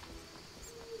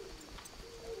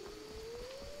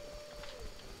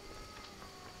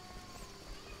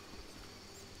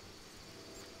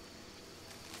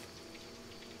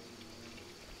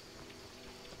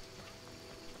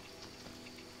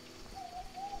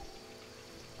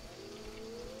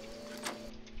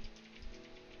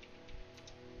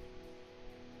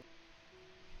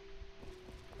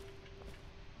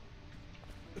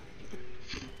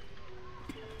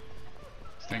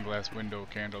 glass window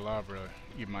candelabra,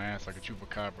 eat my ass like a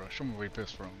chupacabra. Show me where you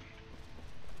pissed from.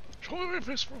 Show me where you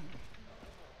pissed from.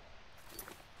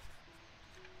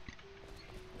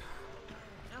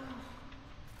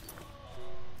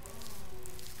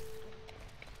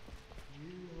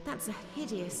 That's a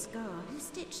hideous scar. Who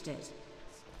stitched it?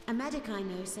 A medic I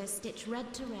know says stitch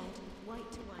red to red,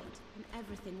 white to white, and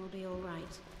everything will be all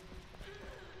right.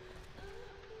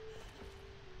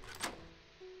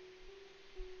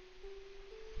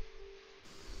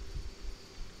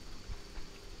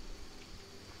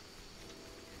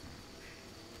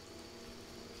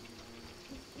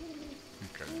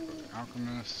 Okay, go to the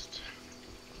alchemist.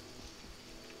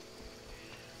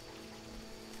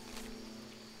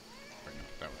 Wait, no,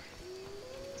 that way.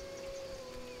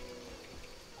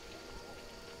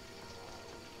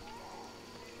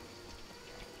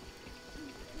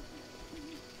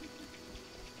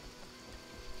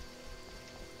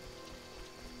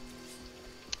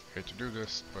 Hate to do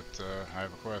this, but I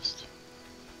have a quest.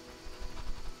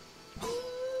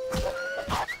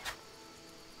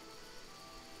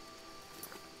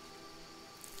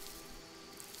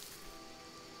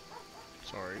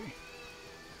 Sorry.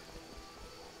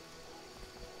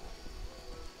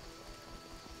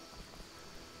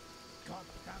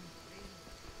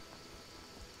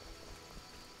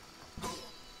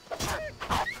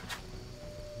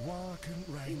 Why couldn't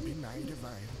rain be made of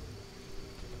ale?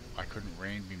 Why couldn't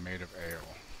rain be made of ale?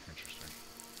 Interesting.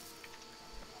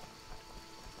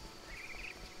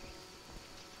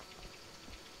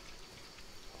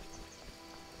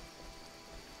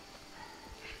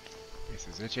 This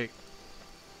is itchy.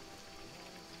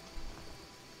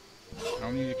 I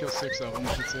don't need to kill 6 of them,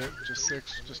 that's it. Just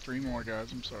 6, just 3 more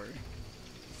guys, I'm sorry.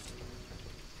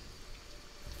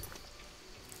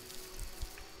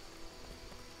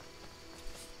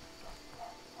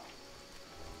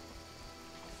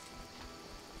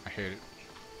 I hate it.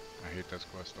 I hate this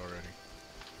quest already.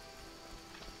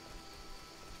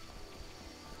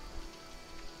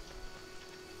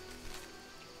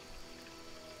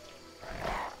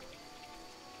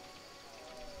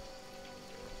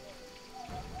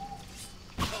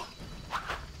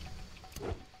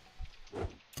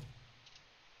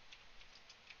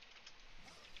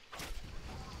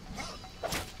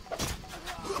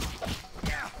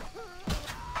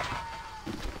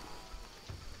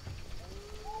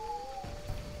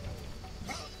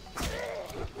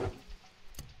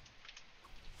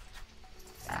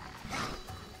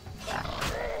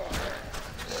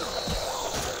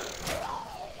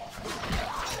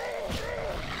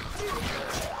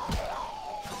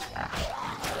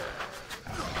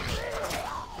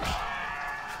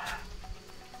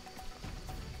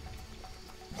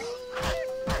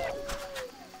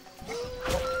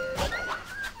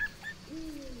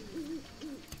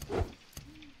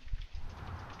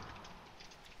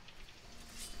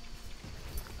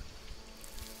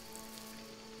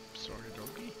 Sorry,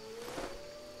 doggy.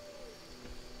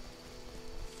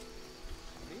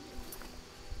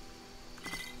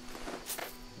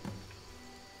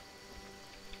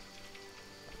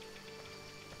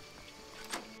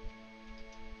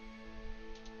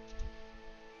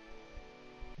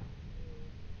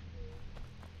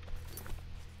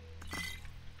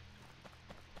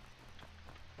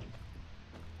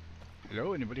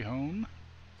 Hello, anybody home?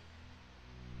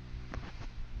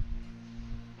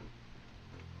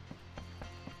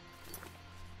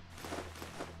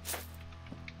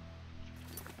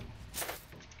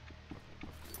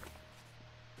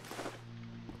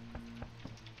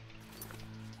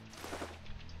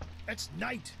 It's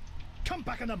night. Come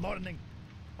back in the morning.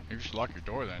 Maybe you should lock your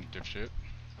door then, dipshit.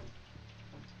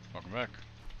 Welcome back.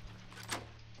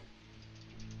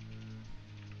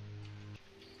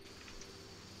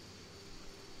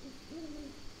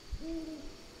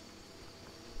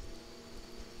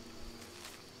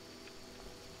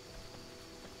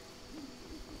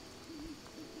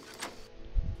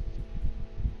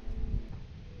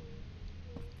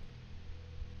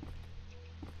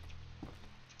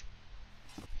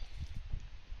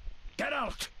 Get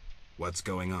out! What's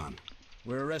going on?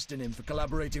 We're arresting him for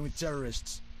collaborating with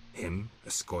terrorists. Him? A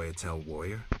Scoia'tael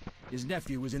warrior? His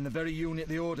nephew was in the very unit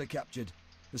the Order captured.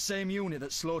 The same unit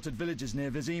that slaughtered villagers near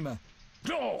Vizima.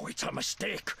 No, it's a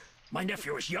mistake. My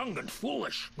nephew is young and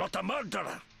foolish, not a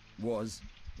murderer. Was.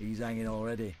 He's hanging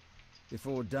already.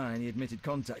 Before dying, he admitted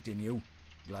contacting you.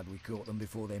 Glad we caught them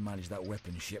before they managed that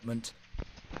weapons shipment.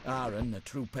 Aaron, a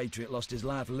true patriot, lost his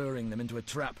life luring them into a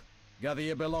trap. Gather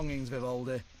your belongings,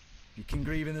 Vivaldi. You can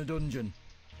grieve in the dungeon.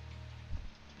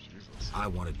 Jesus. I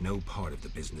wanted no part of the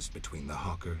business between the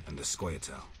Hawker and the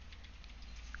Scoia'tael.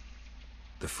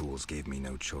 The fools gave me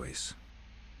no choice.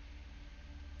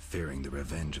 Fearing the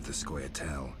revenge of the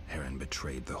Scoia'tael, Heron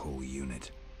betrayed the whole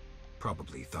unit.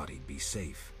 Probably thought he'd be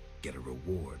safe, get a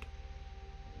reward.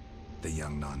 The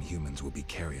young non-humans will be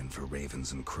carrion for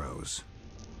ravens and crows.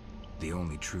 The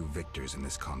only true victors in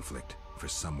this conflict, for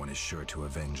someone is sure to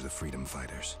avenge the freedom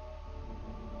fighters.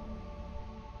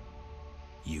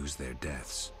 Use their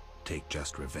deaths, take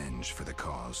just revenge for the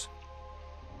cause.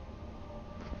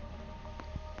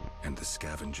 And the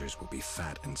scavengers will be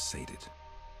fat and sated.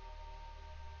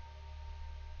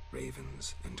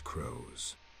 Ravens and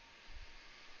crows.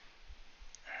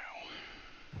 Ow.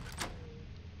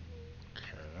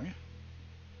 Okay.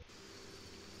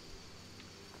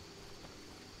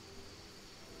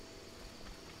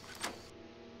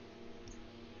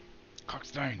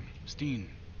 Cockstein. Steenie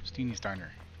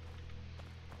Steiner.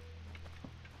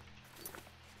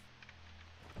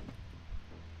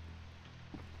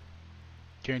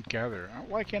 Can't gather.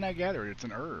 Why can't I gather it? It's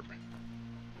an herb.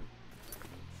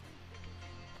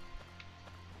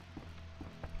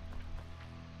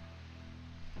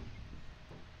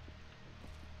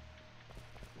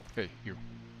 Hey, you.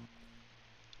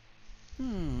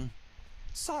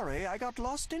 Sorry, I got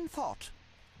lost in thought.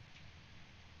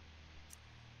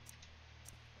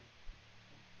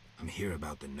 I'm here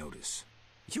about the notice.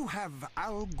 You have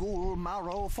Al Ghul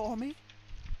marrow for me?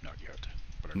 Not yet.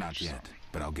 But Not yet,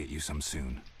 but I'll get you some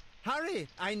soon. Hurry!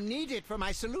 I need it for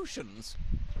my solutions.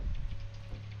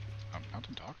 I'm not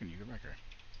done talking. You get back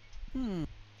here.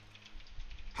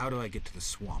 How do I get to the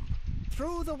swamp?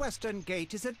 Through the western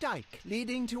gate is a dike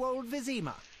leading to Old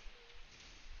Vizima.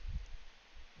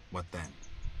 What then?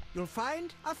 You'll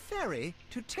find a ferry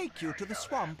to take you to the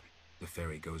swamp. The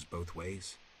ferry goes both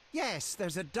ways? Yes,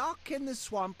 there's a dock in the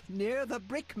swamp near the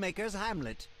brickmaker's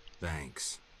hamlet.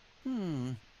 Thanks.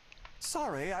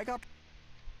 Sorry, I got...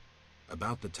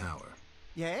 About the tower.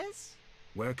 Yes?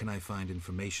 Where can I find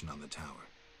information on the tower?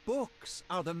 Books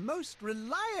are the most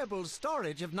reliable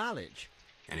storage of knowledge.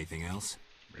 Anything else?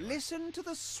 Listen to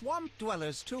the swamp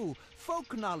dwellers, too.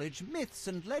 Folk knowledge, myths,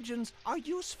 and legends are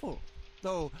useful.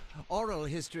 Though oral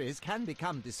histories can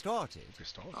become distorted.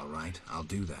 All right, I'll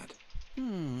do that.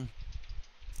 Read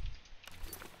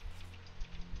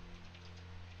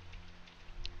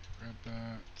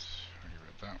that. Already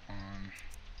read that one.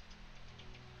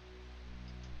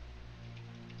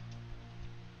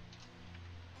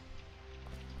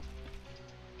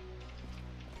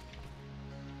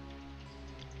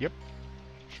 Yep.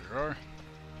 Sure are.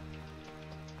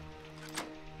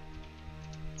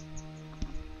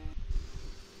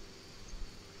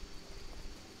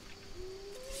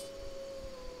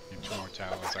 Need 2 more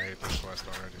towels. I hate this quest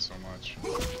already so much.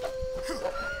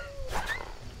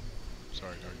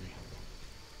 Sorry, doggy.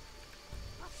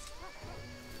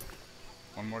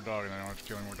 1 more dog and I don't have to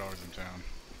kill any more dogs in town.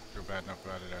 Feel bad enough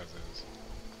about it as is.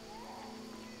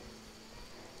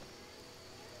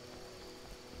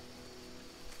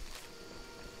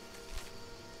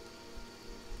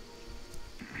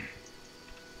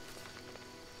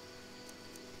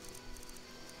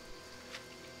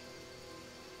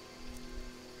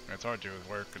 It's hard to with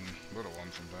work and little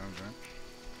ones sometimes, right?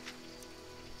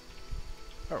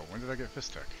 Oh, when did I get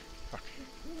Fist Tech? Fuck.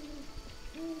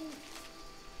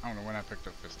 I don't know when I picked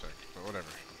up Fist Tech, but whatever.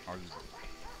 I'll use it.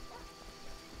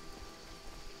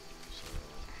 So,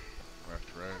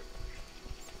 left, right.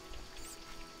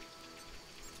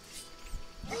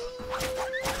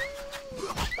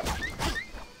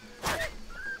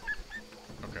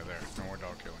 Okay, there. No more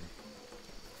dog killing.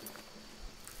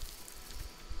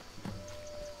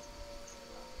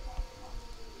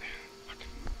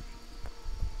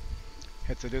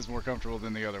 It is more comfortable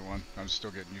than the other one. I'm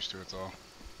still getting used to it, all.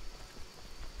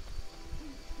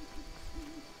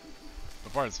 The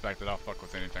part is the fact that I'll fuck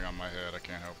with anything on my head, I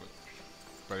can't help it.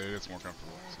 But it is more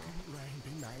comfortable, so.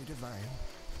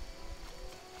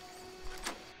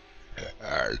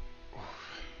 Alright.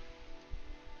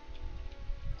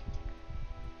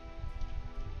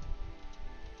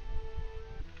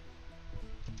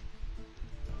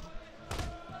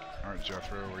 Alright,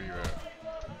 Jethro, where you at?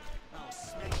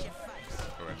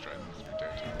 Oh, that's right, this is your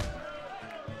day too.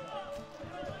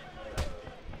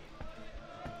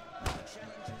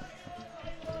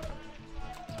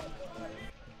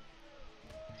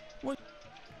 What?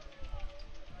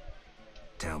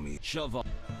 Tell me. Shove up.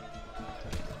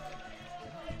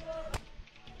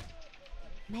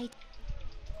 Mate,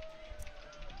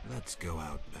 Let's go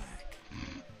out back.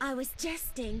 I was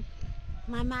jesting.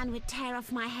 My man would tear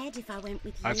off my head if I went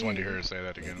with you. I just wanted to hear her say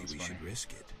that again. Maybe we should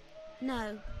risk it.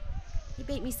 No. He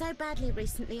beat me so badly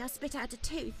recently, I spit out a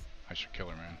tooth. I should kill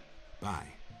her, man. Bye.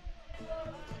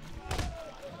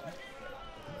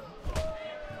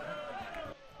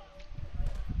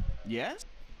 Yes?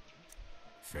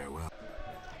 Farewell.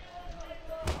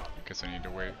 Guess I need to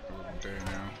wait a little day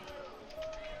now.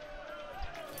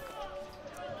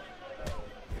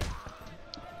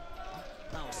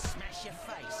 I'll smash your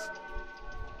face.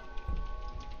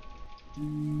 You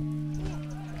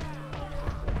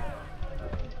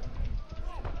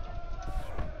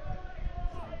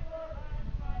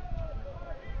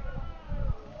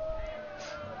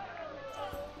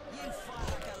fight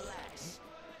like a lass.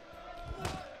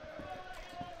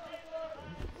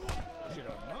 Should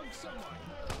have mugged someone.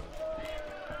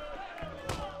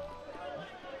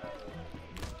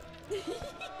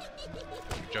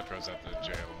 Jethro's at the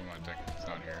jail. I'm not taking. It's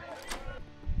not here.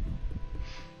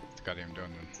 It's got him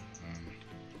done.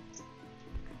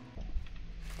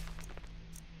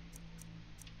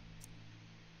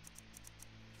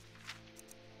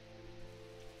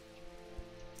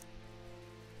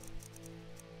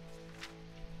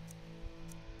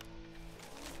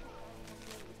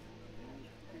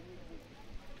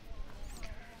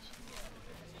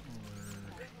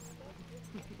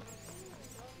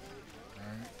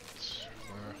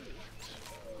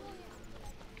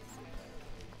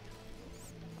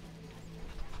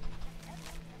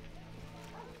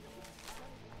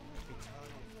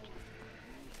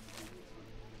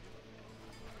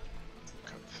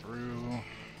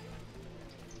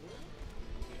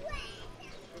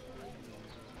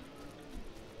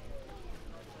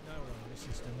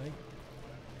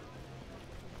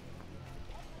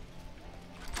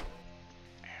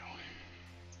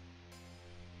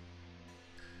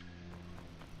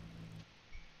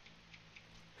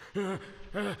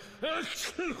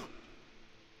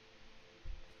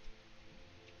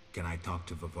 Can I talk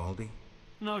to Vivaldi?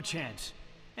 No chance.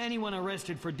 Anyone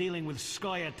arrested for dealing with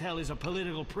Scoia'tael is a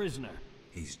political prisoner.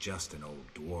 He's just an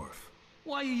old dwarf.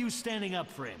 Why are you standing up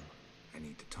for him? I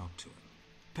need to talk to him.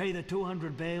 Pay the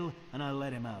 200 bail, and I'll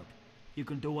let him out. You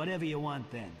can do whatever you want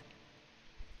then.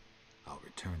 I'll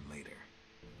return later.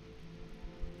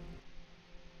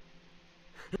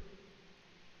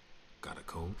 Got a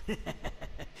cold?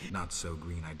 Not so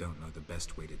green I don't know the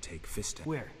best way to take Fistek.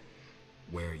 Where?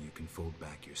 Where you can fold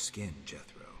back your skin,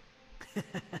 Jethro.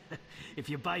 If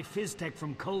you buy Fistek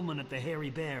from Coleman at the Hairy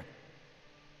Bear.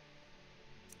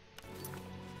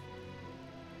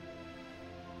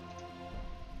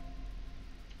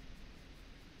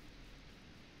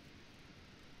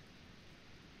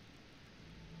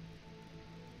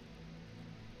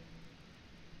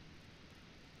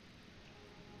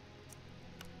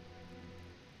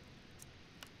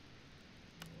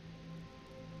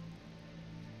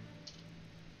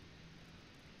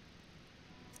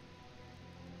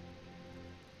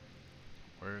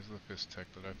 Where's the Fistek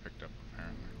that I picked up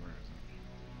apparently? Where is it?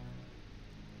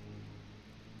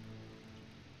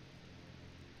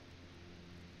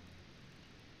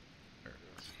 There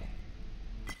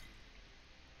it is.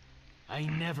 I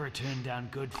never turn down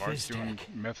good Bard's doing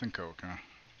Fistek. meth and coke, huh?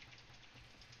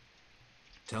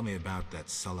 Tell me about that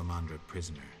Salamandra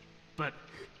prisoner. But...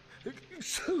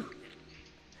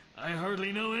 I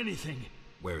hardly know anything.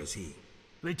 Where is he?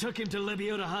 They took him to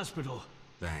Lebiota Hospital.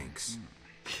 Thanks.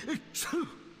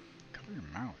 Cover your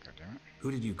mouth, goddammit.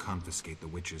 Who did you confiscate the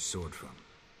Witcher's sword from?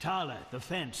 Tala, the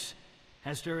fence.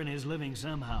 Has to earn his living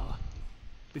somehow.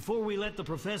 Before we let the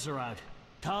professor out,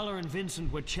 Tala and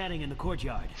Vincent were chatting in the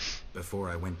courtyard. Before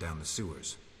I went down the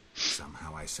sewers.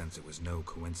 Somehow I sense it was no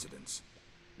coincidence.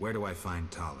 Where do I find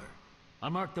Thaler?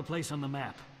 I'll mark the place on the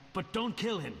map. But don't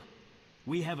kill him.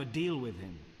 We have a deal with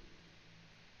him.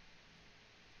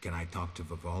 Can I talk to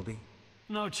Vivaldi?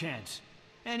 No chance.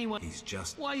 Anyone... He's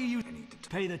just... Why are you... I need to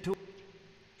pay the two...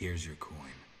 Here's your coin.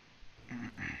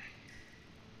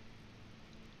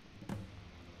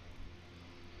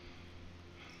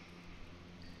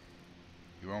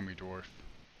 You owe me, dwarf.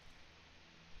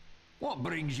 What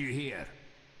brings you here?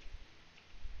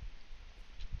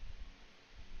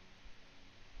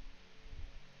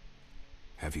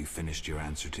 Have you finished your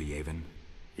answer to Yevon?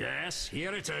 Yes,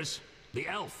 here it is. The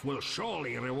elf will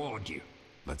surely reward you.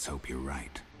 Let's hope you're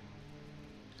right.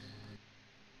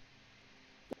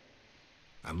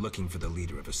 I'm looking for the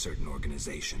leader of a certain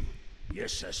organization. You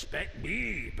suspect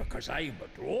me because I'm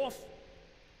a dwarf?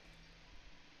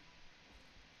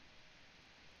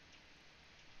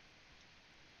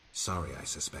 Sorry I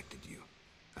suspected you.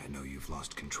 I know you've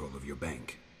lost control of your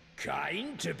bank.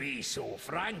 Kind to be so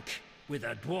frank with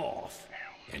a dwarf.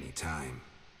 Anytime.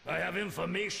 I have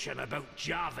information about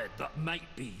Javid that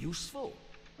might be useful.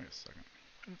 Wait a second.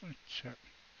 Where's my chat?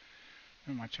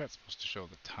 No, my chat's supposed to show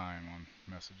the time on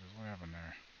messages. What happened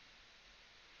there?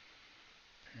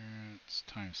 Parents,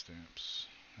 timestamps.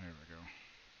 There we go.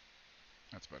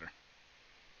 That's better.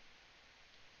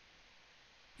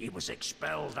 He was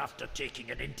expelled after taking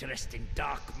an interest in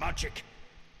dark magic.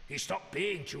 He stopped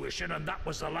paying tuition, and that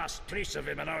was the last trace of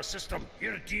him in our system.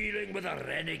 You're dealing with a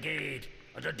renegade,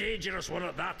 and a dangerous one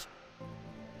at that.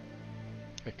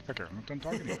 Hey, Picker, I'm not done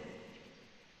talking to you.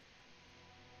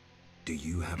 Do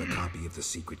you have a copy of the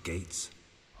secret gates?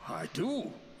 I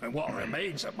do, and what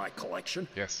remains of my collection.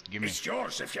 Yes, give me. It's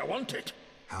yours if you want it.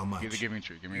 How much? Give me a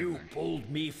treat. Give me You everything. pulled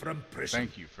me from prison.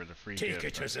 Thank you for the free Take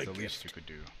gift. it as That's a the least gift. you could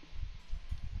do.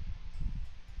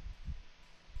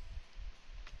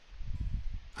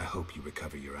 I hope you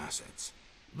recover your assets.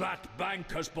 That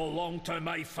bank has belonged to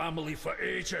my family for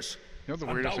ages. You know the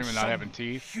And weirdest now thing with not some having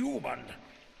teeth? Human.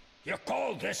 You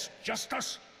call this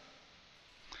justice?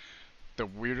 The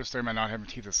weirdest thing about not having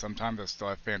teeth is sometimes I still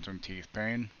have phantom teeth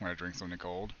pain when I drink something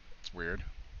cold. It's weird.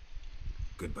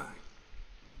 Goodbye.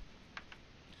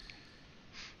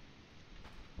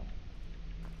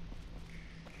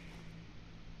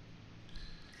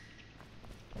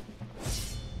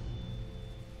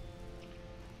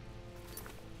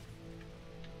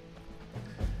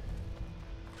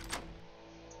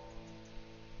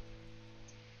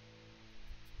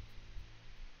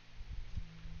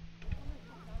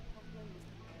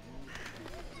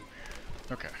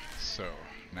 Okay, so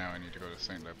now I need to go to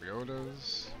St.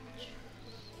 Lebioda's.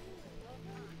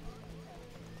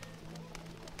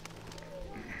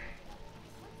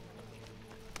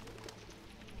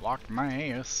 Locked my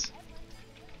ass.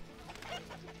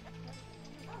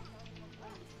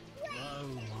 Oh,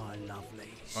 my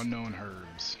lovelies. Unknown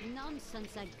herbs.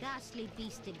 Nonsense, a ghastly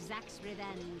beast exacts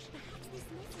revenge.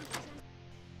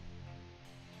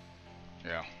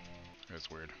 Yeah, it's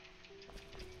weird.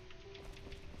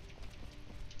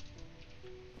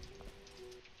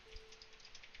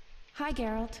 Hi,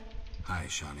 Geralt. Hi,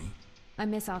 Shani. I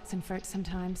miss Oxenfurt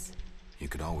sometimes. You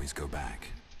could always go back.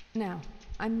 No,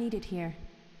 I'm needed here.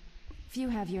 Few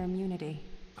have your immunity.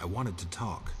 I wanted to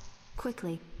talk.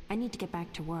 Quickly, I need to get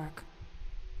back to work.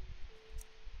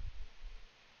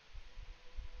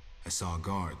 I saw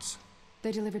guards.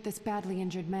 They delivered this badly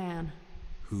injured man.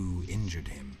 Who injured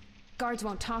him? Guards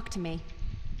won't talk to me.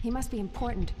 He must be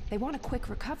important. They want a quick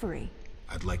recovery.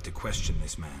 I'd like to question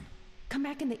this man. Come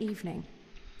back in the evening.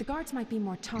 The guards might be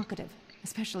more talkative,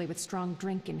 especially with strong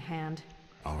drink in hand.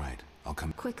 All right, I'll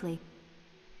come. Quickly.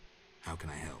 How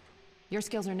can I help? Your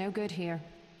skills are no good here.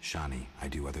 Shani, I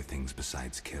do other things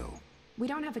besides kill. We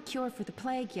don't have a cure for the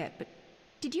plague yet, but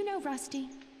did you know Rusty?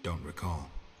 Don't recall.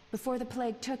 Before the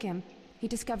plague took him, he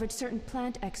discovered certain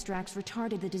plant extracts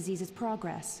retarded the disease's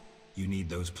progress. You need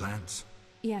those plants?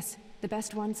 Yes, the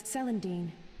best one's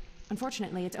Celandine.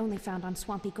 Unfortunately, it's only found on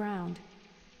swampy ground.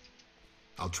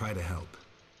 I'll try to help.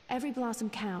 Every blossom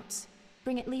counts.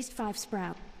 Bring at least 5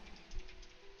 sprout.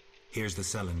 Here's the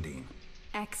Celandine.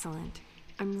 Excellent.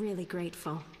 I'm really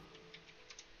grateful.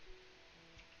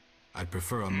 I'd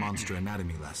prefer a monster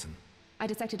anatomy lesson. I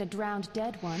dissected a drowned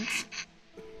dead once.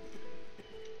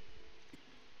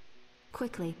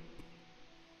 Quickly.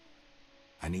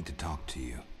 I need to talk to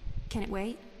you. Can it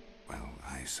wait? Well,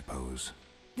 I suppose.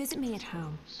 Visit me at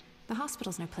home. The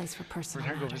hospital's no place for personal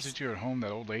Where'd I go matters. visit you at home?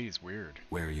 That old lady's weird.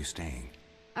 Where are you staying?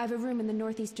 I have a room in the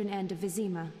northeastern end of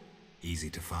Vizima. Easy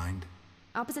to find?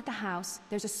 Opposite the house,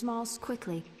 there's a small...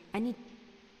 Quickly. I need...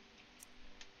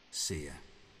 See ya.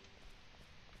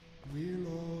 We'll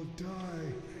all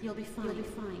die. You'll be fine. You'll be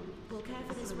fine. We'll care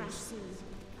for this rash soon.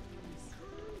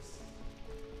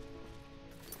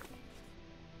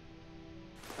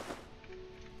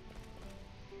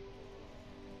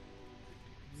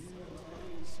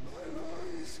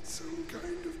 Some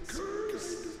kind of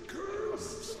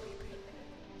curse.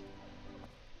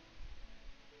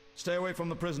 Stay away from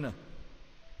the prisoner.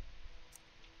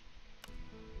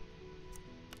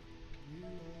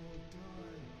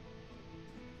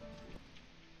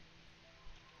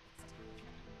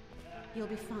 You'll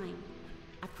be fine.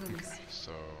 I promise. Okay,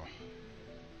 so...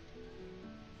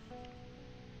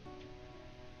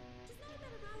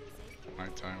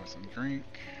 Nighttime with some drink.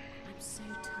 I'm so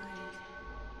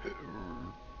tired.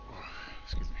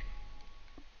 Excuse me.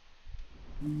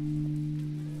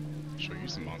 Show you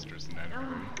some monsters in that area,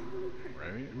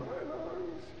 right?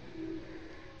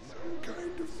 Some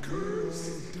kind of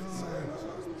curse.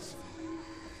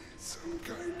 Some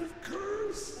kind of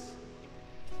curse.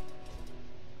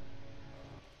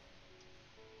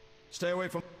 Stay away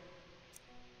from...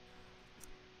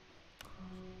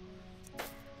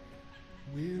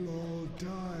 We'll all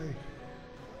die.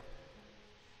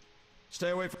 Stay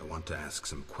away from... I want to ask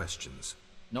some questions.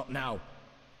 Not now.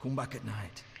 Come back at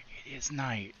night. It is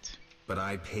night. But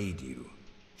I paid you.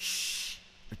 Shh.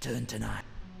 Return tonight.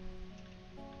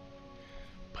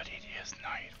 But it is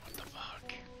night. What the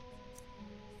fuck?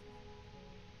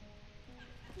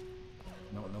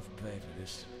 pay for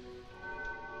this.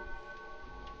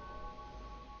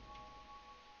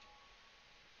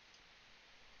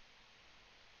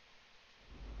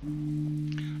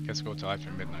 Guess we'll go till after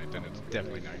midnight, then it's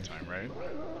definitely nighttime, right?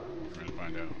 We're gonna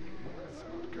find out.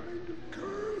 Some kind of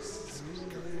curse. Some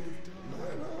kind of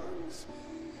lions.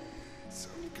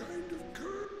 Some kind of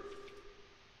curse.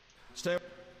 Stay.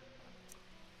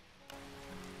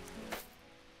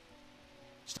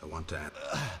 I want to add.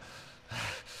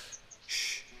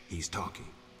 Shh, he's talking.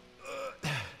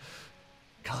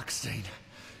 Kalkstein.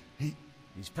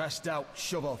 He's passed out.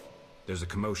 Shove off. There's a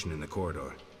commotion in the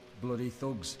corridor. Bloody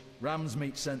thugs. Ram's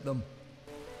meat sent them.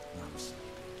 Rams.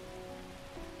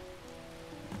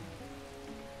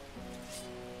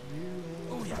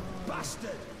 Oh, you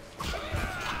bastard!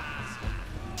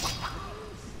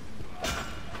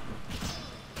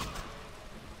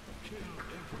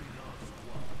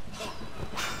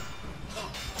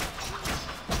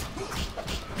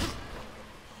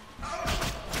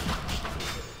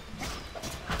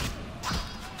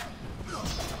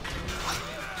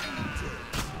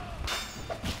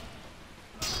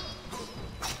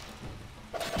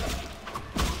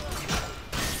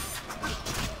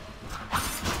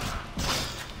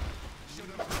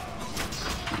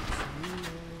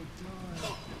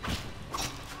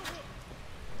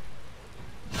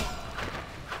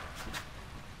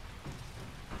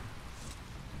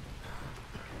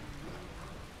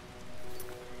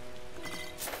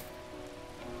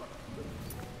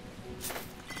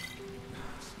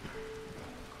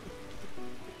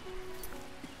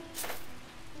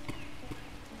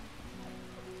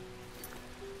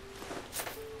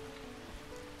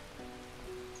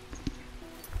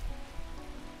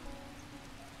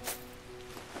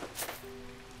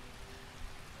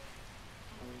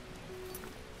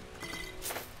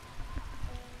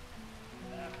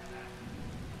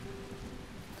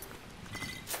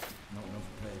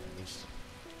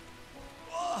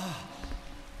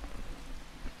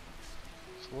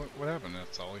 What happened?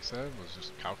 That's all he said? Was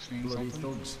just Kalkstein Bloody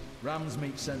something? thugs. Ram's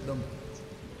meat sent them.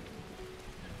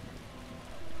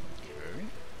 Okay.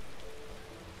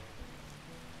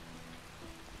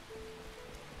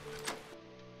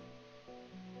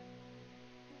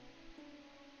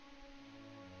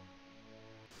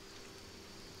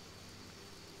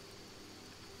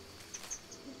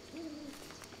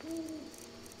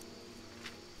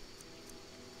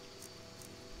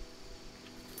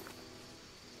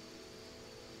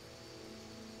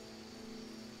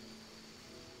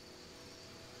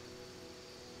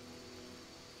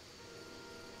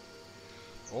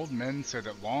 Old men say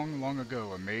that long, long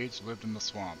ago a mage lived in the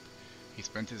swamp. He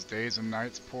spent his days and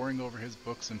nights poring over his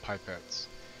books and pipettes.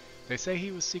 They say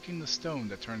he was seeking the stone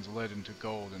that turns lead into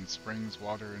gold and springs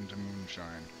water into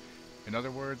moonshine. In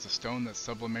other words, a stone that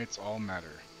sublimates all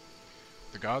matter.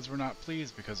 The gods were not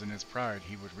pleased because in his pride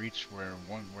he would reach where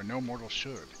no mortal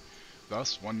should.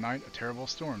 Thus, one night a terrible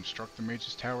storm struck the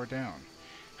mage's tower down.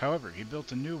 However, he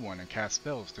built a new one and cast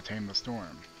spells to tame the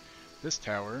storm. This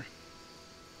tower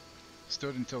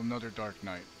stood until another dark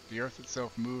night. The earth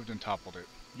itself moved and toppled it.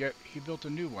 Yet he built a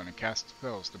new one and cast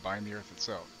spells to bind the earth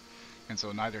itself, and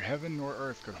so neither heaven nor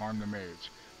earth could harm the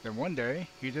mage. Then one day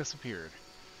he disappeared.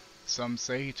 Some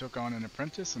say he took on an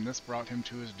apprentice and this brought him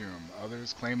to his doom.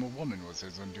 Others claim a woman was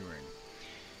his undoing.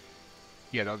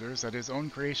 Yet others that his own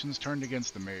creations turned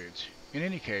against the mage. In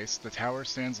any case, the tower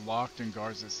stands locked and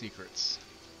guards its secrets.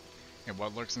 And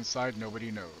what lurks inside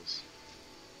nobody knows.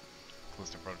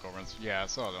 Callisto Protocol runs. Yeah, I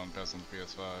saw it on best on the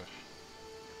PS5.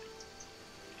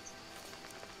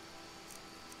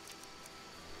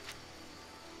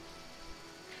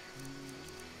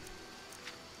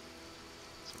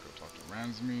 So go talk to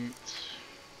Ransmeet.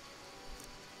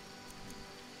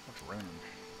 Talk to Raymond.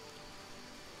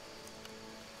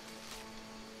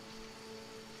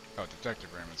 Oh, Detective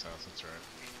Raymond's house, that's right.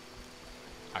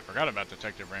 I forgot about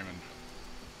Detective Raymond.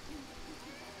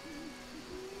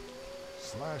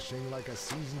 Slashing like a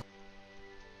seasoned.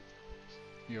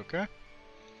 You okay?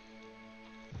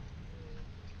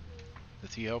 The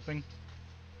tea helping?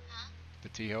 Huh? The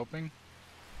tea helping?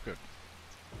 Good.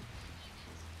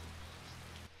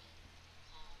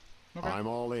 Okay. I'm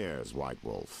all ears, White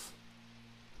Wolf.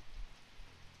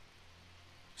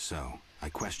 So, I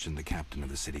questioned the captain of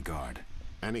the city guard.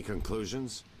 Any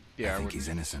conclusions? Yeah, I think he's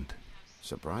innocent.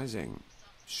 Surprising.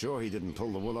 Sure he didn't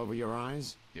pull the wool over your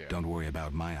eyes? Yeah. Don't worry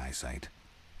about my eyesight.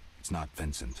 It's not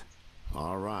Vincent.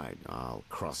 All right, I'll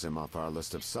cross him off our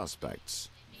list of suspects.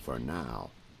 For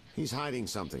now. He's hiding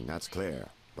something, that's clear.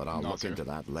 But I'll look into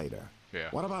that later. Yeah.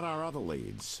 What about our other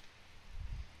leads?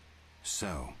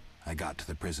 So, I got to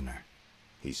the prisoner.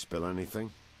 He spill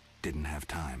anything? Didn't have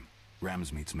time.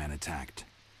 Ramsmeet's men attacked.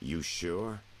 You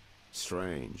sure?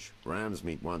 Strange.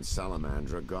 Ramsmeet wants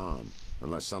Salamandra gone,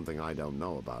 unless something I don't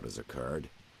know about has occurred.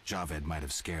 Javed might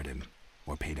have scared him,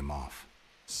 or paid him off.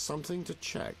 Something to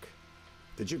check.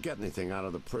 Did you get anything out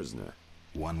of the prisoner?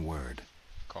 One word.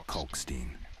 Kalkstein.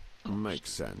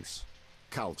 Makes sense.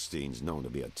 Kalkstein's known to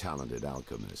be a talented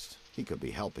alchemist. He could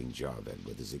be helping Javed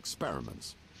with his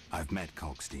experiments. I've met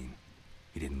Kalkstein.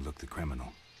 He didn't look the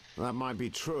criminal. That might be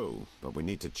true, but we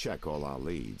need to check all our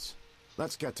leads.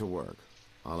 Let's get to work.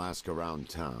 I'll ask around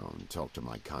town, talk to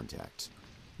my contacts.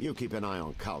 You keep an eye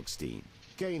on Kalkstein.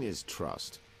 Gain his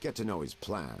trust. Get to know his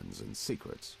plans and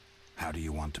secrets. How do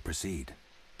you want to proceed?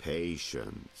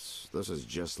 Patience. This is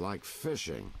just like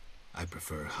fishing. I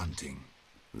prefer hunting.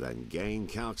 Then gain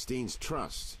Kalkstein's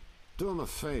trust. Do him a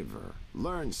favor.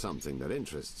 Learn something that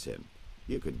interests him.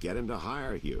 You could get him to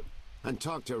hire you. And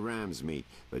talk to Ramsmeet,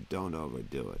 but don't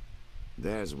overdo it.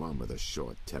 There's one with a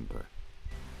short temper.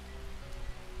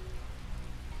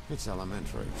 It's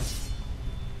elementary.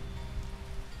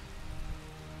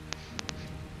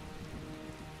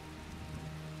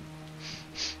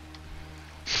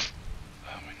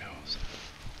 Oh, my nose.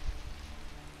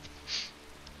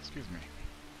 Excuse me.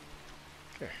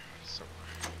 Okay, so...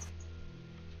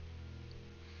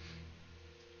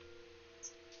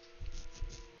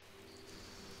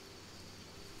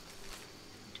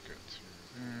 Go to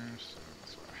there, so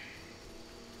that's why.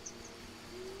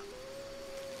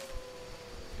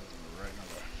 Right and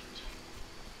left.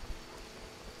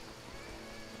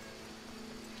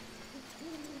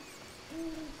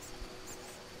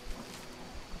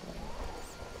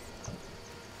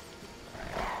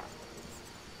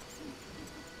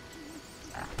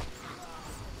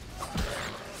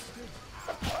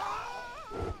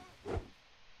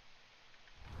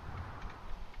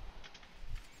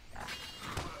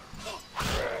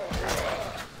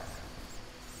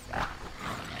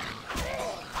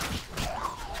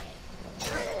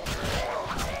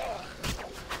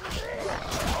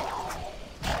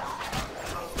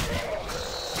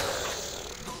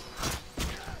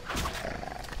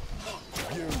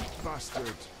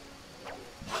 Bastard.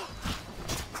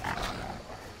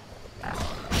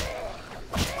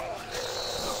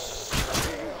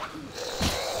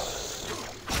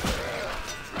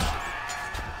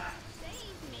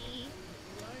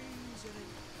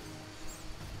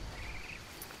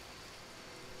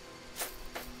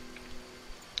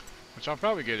 Which I'll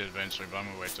probably get it eventually, but I'm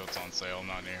gonna wait till it's on sale. I'm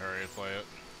not in any hurry to play it.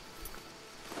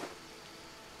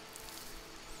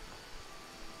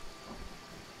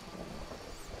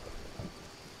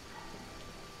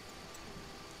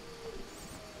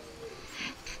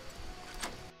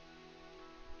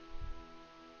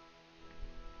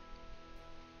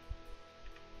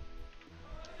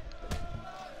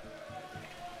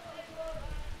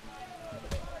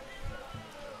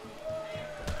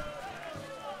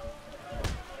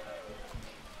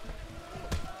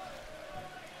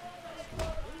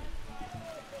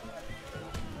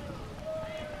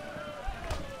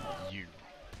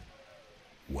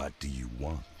 What do you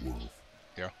want, Wolf?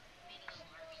 Yeah.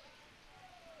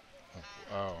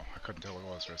 Oh, I couldn't tell what it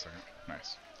was for a second.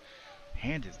 Nice.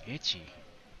 Hand is itchy.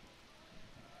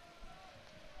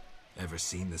 Ever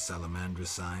seen the Salamandra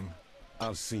sign?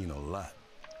 I've seen a lot.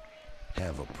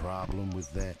 Have a problem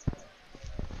with that?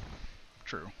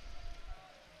 True.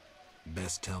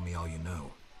 Best tell me all you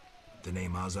know. The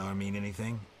name Azar mean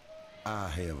anything? I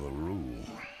have a rule.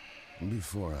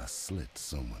 Before I slit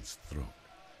someone's throat,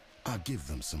 I give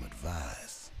them some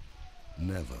advice.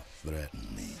 Never threaten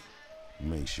me.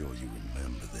 Make sure you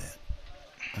remember that.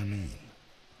 I mean,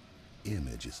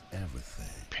 image is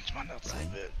everything. Pinch my nuts a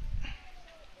little bit.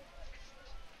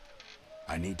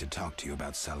 I need to talk to you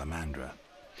about Salamandra.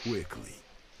 Quickly.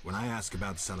 When I ask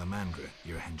about Salamandra,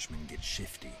 your henchmen get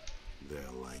shifty. They're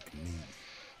like me.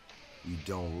 You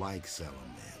don't like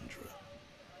Salamandra.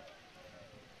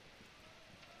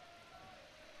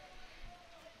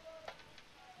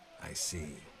 I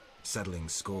see. Settling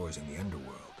scores in the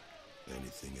underworld.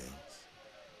 Anything else?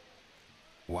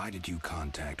 Why did you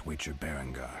contact Witcher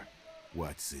Berengar?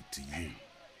 What's it to you?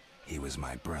 He was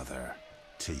my brother.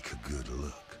 Take a good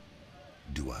look.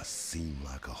 Do I seem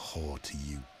like a whore to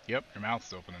you? Yep, your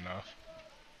mouth's open enough.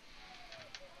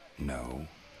 No.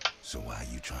 So why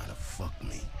you trying to fuck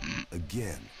me?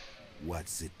 Again,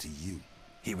 what's it to you?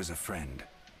 He was a friend.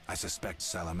 I suspect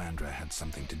Salamandra had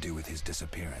something to do with his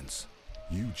disappearance.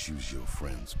 You choose your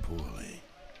friends poorly.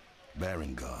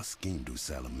 Berengar schemed with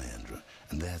Salamandra,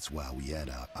 and that's why we had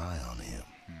our eye on him.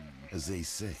 As they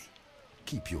say,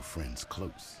 keep your friends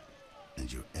close,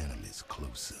 and your enemies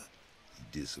closer.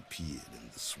 He disappeared in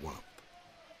the swamp.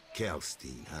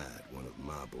 Kalkstein hired one of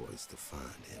my boys to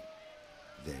find him.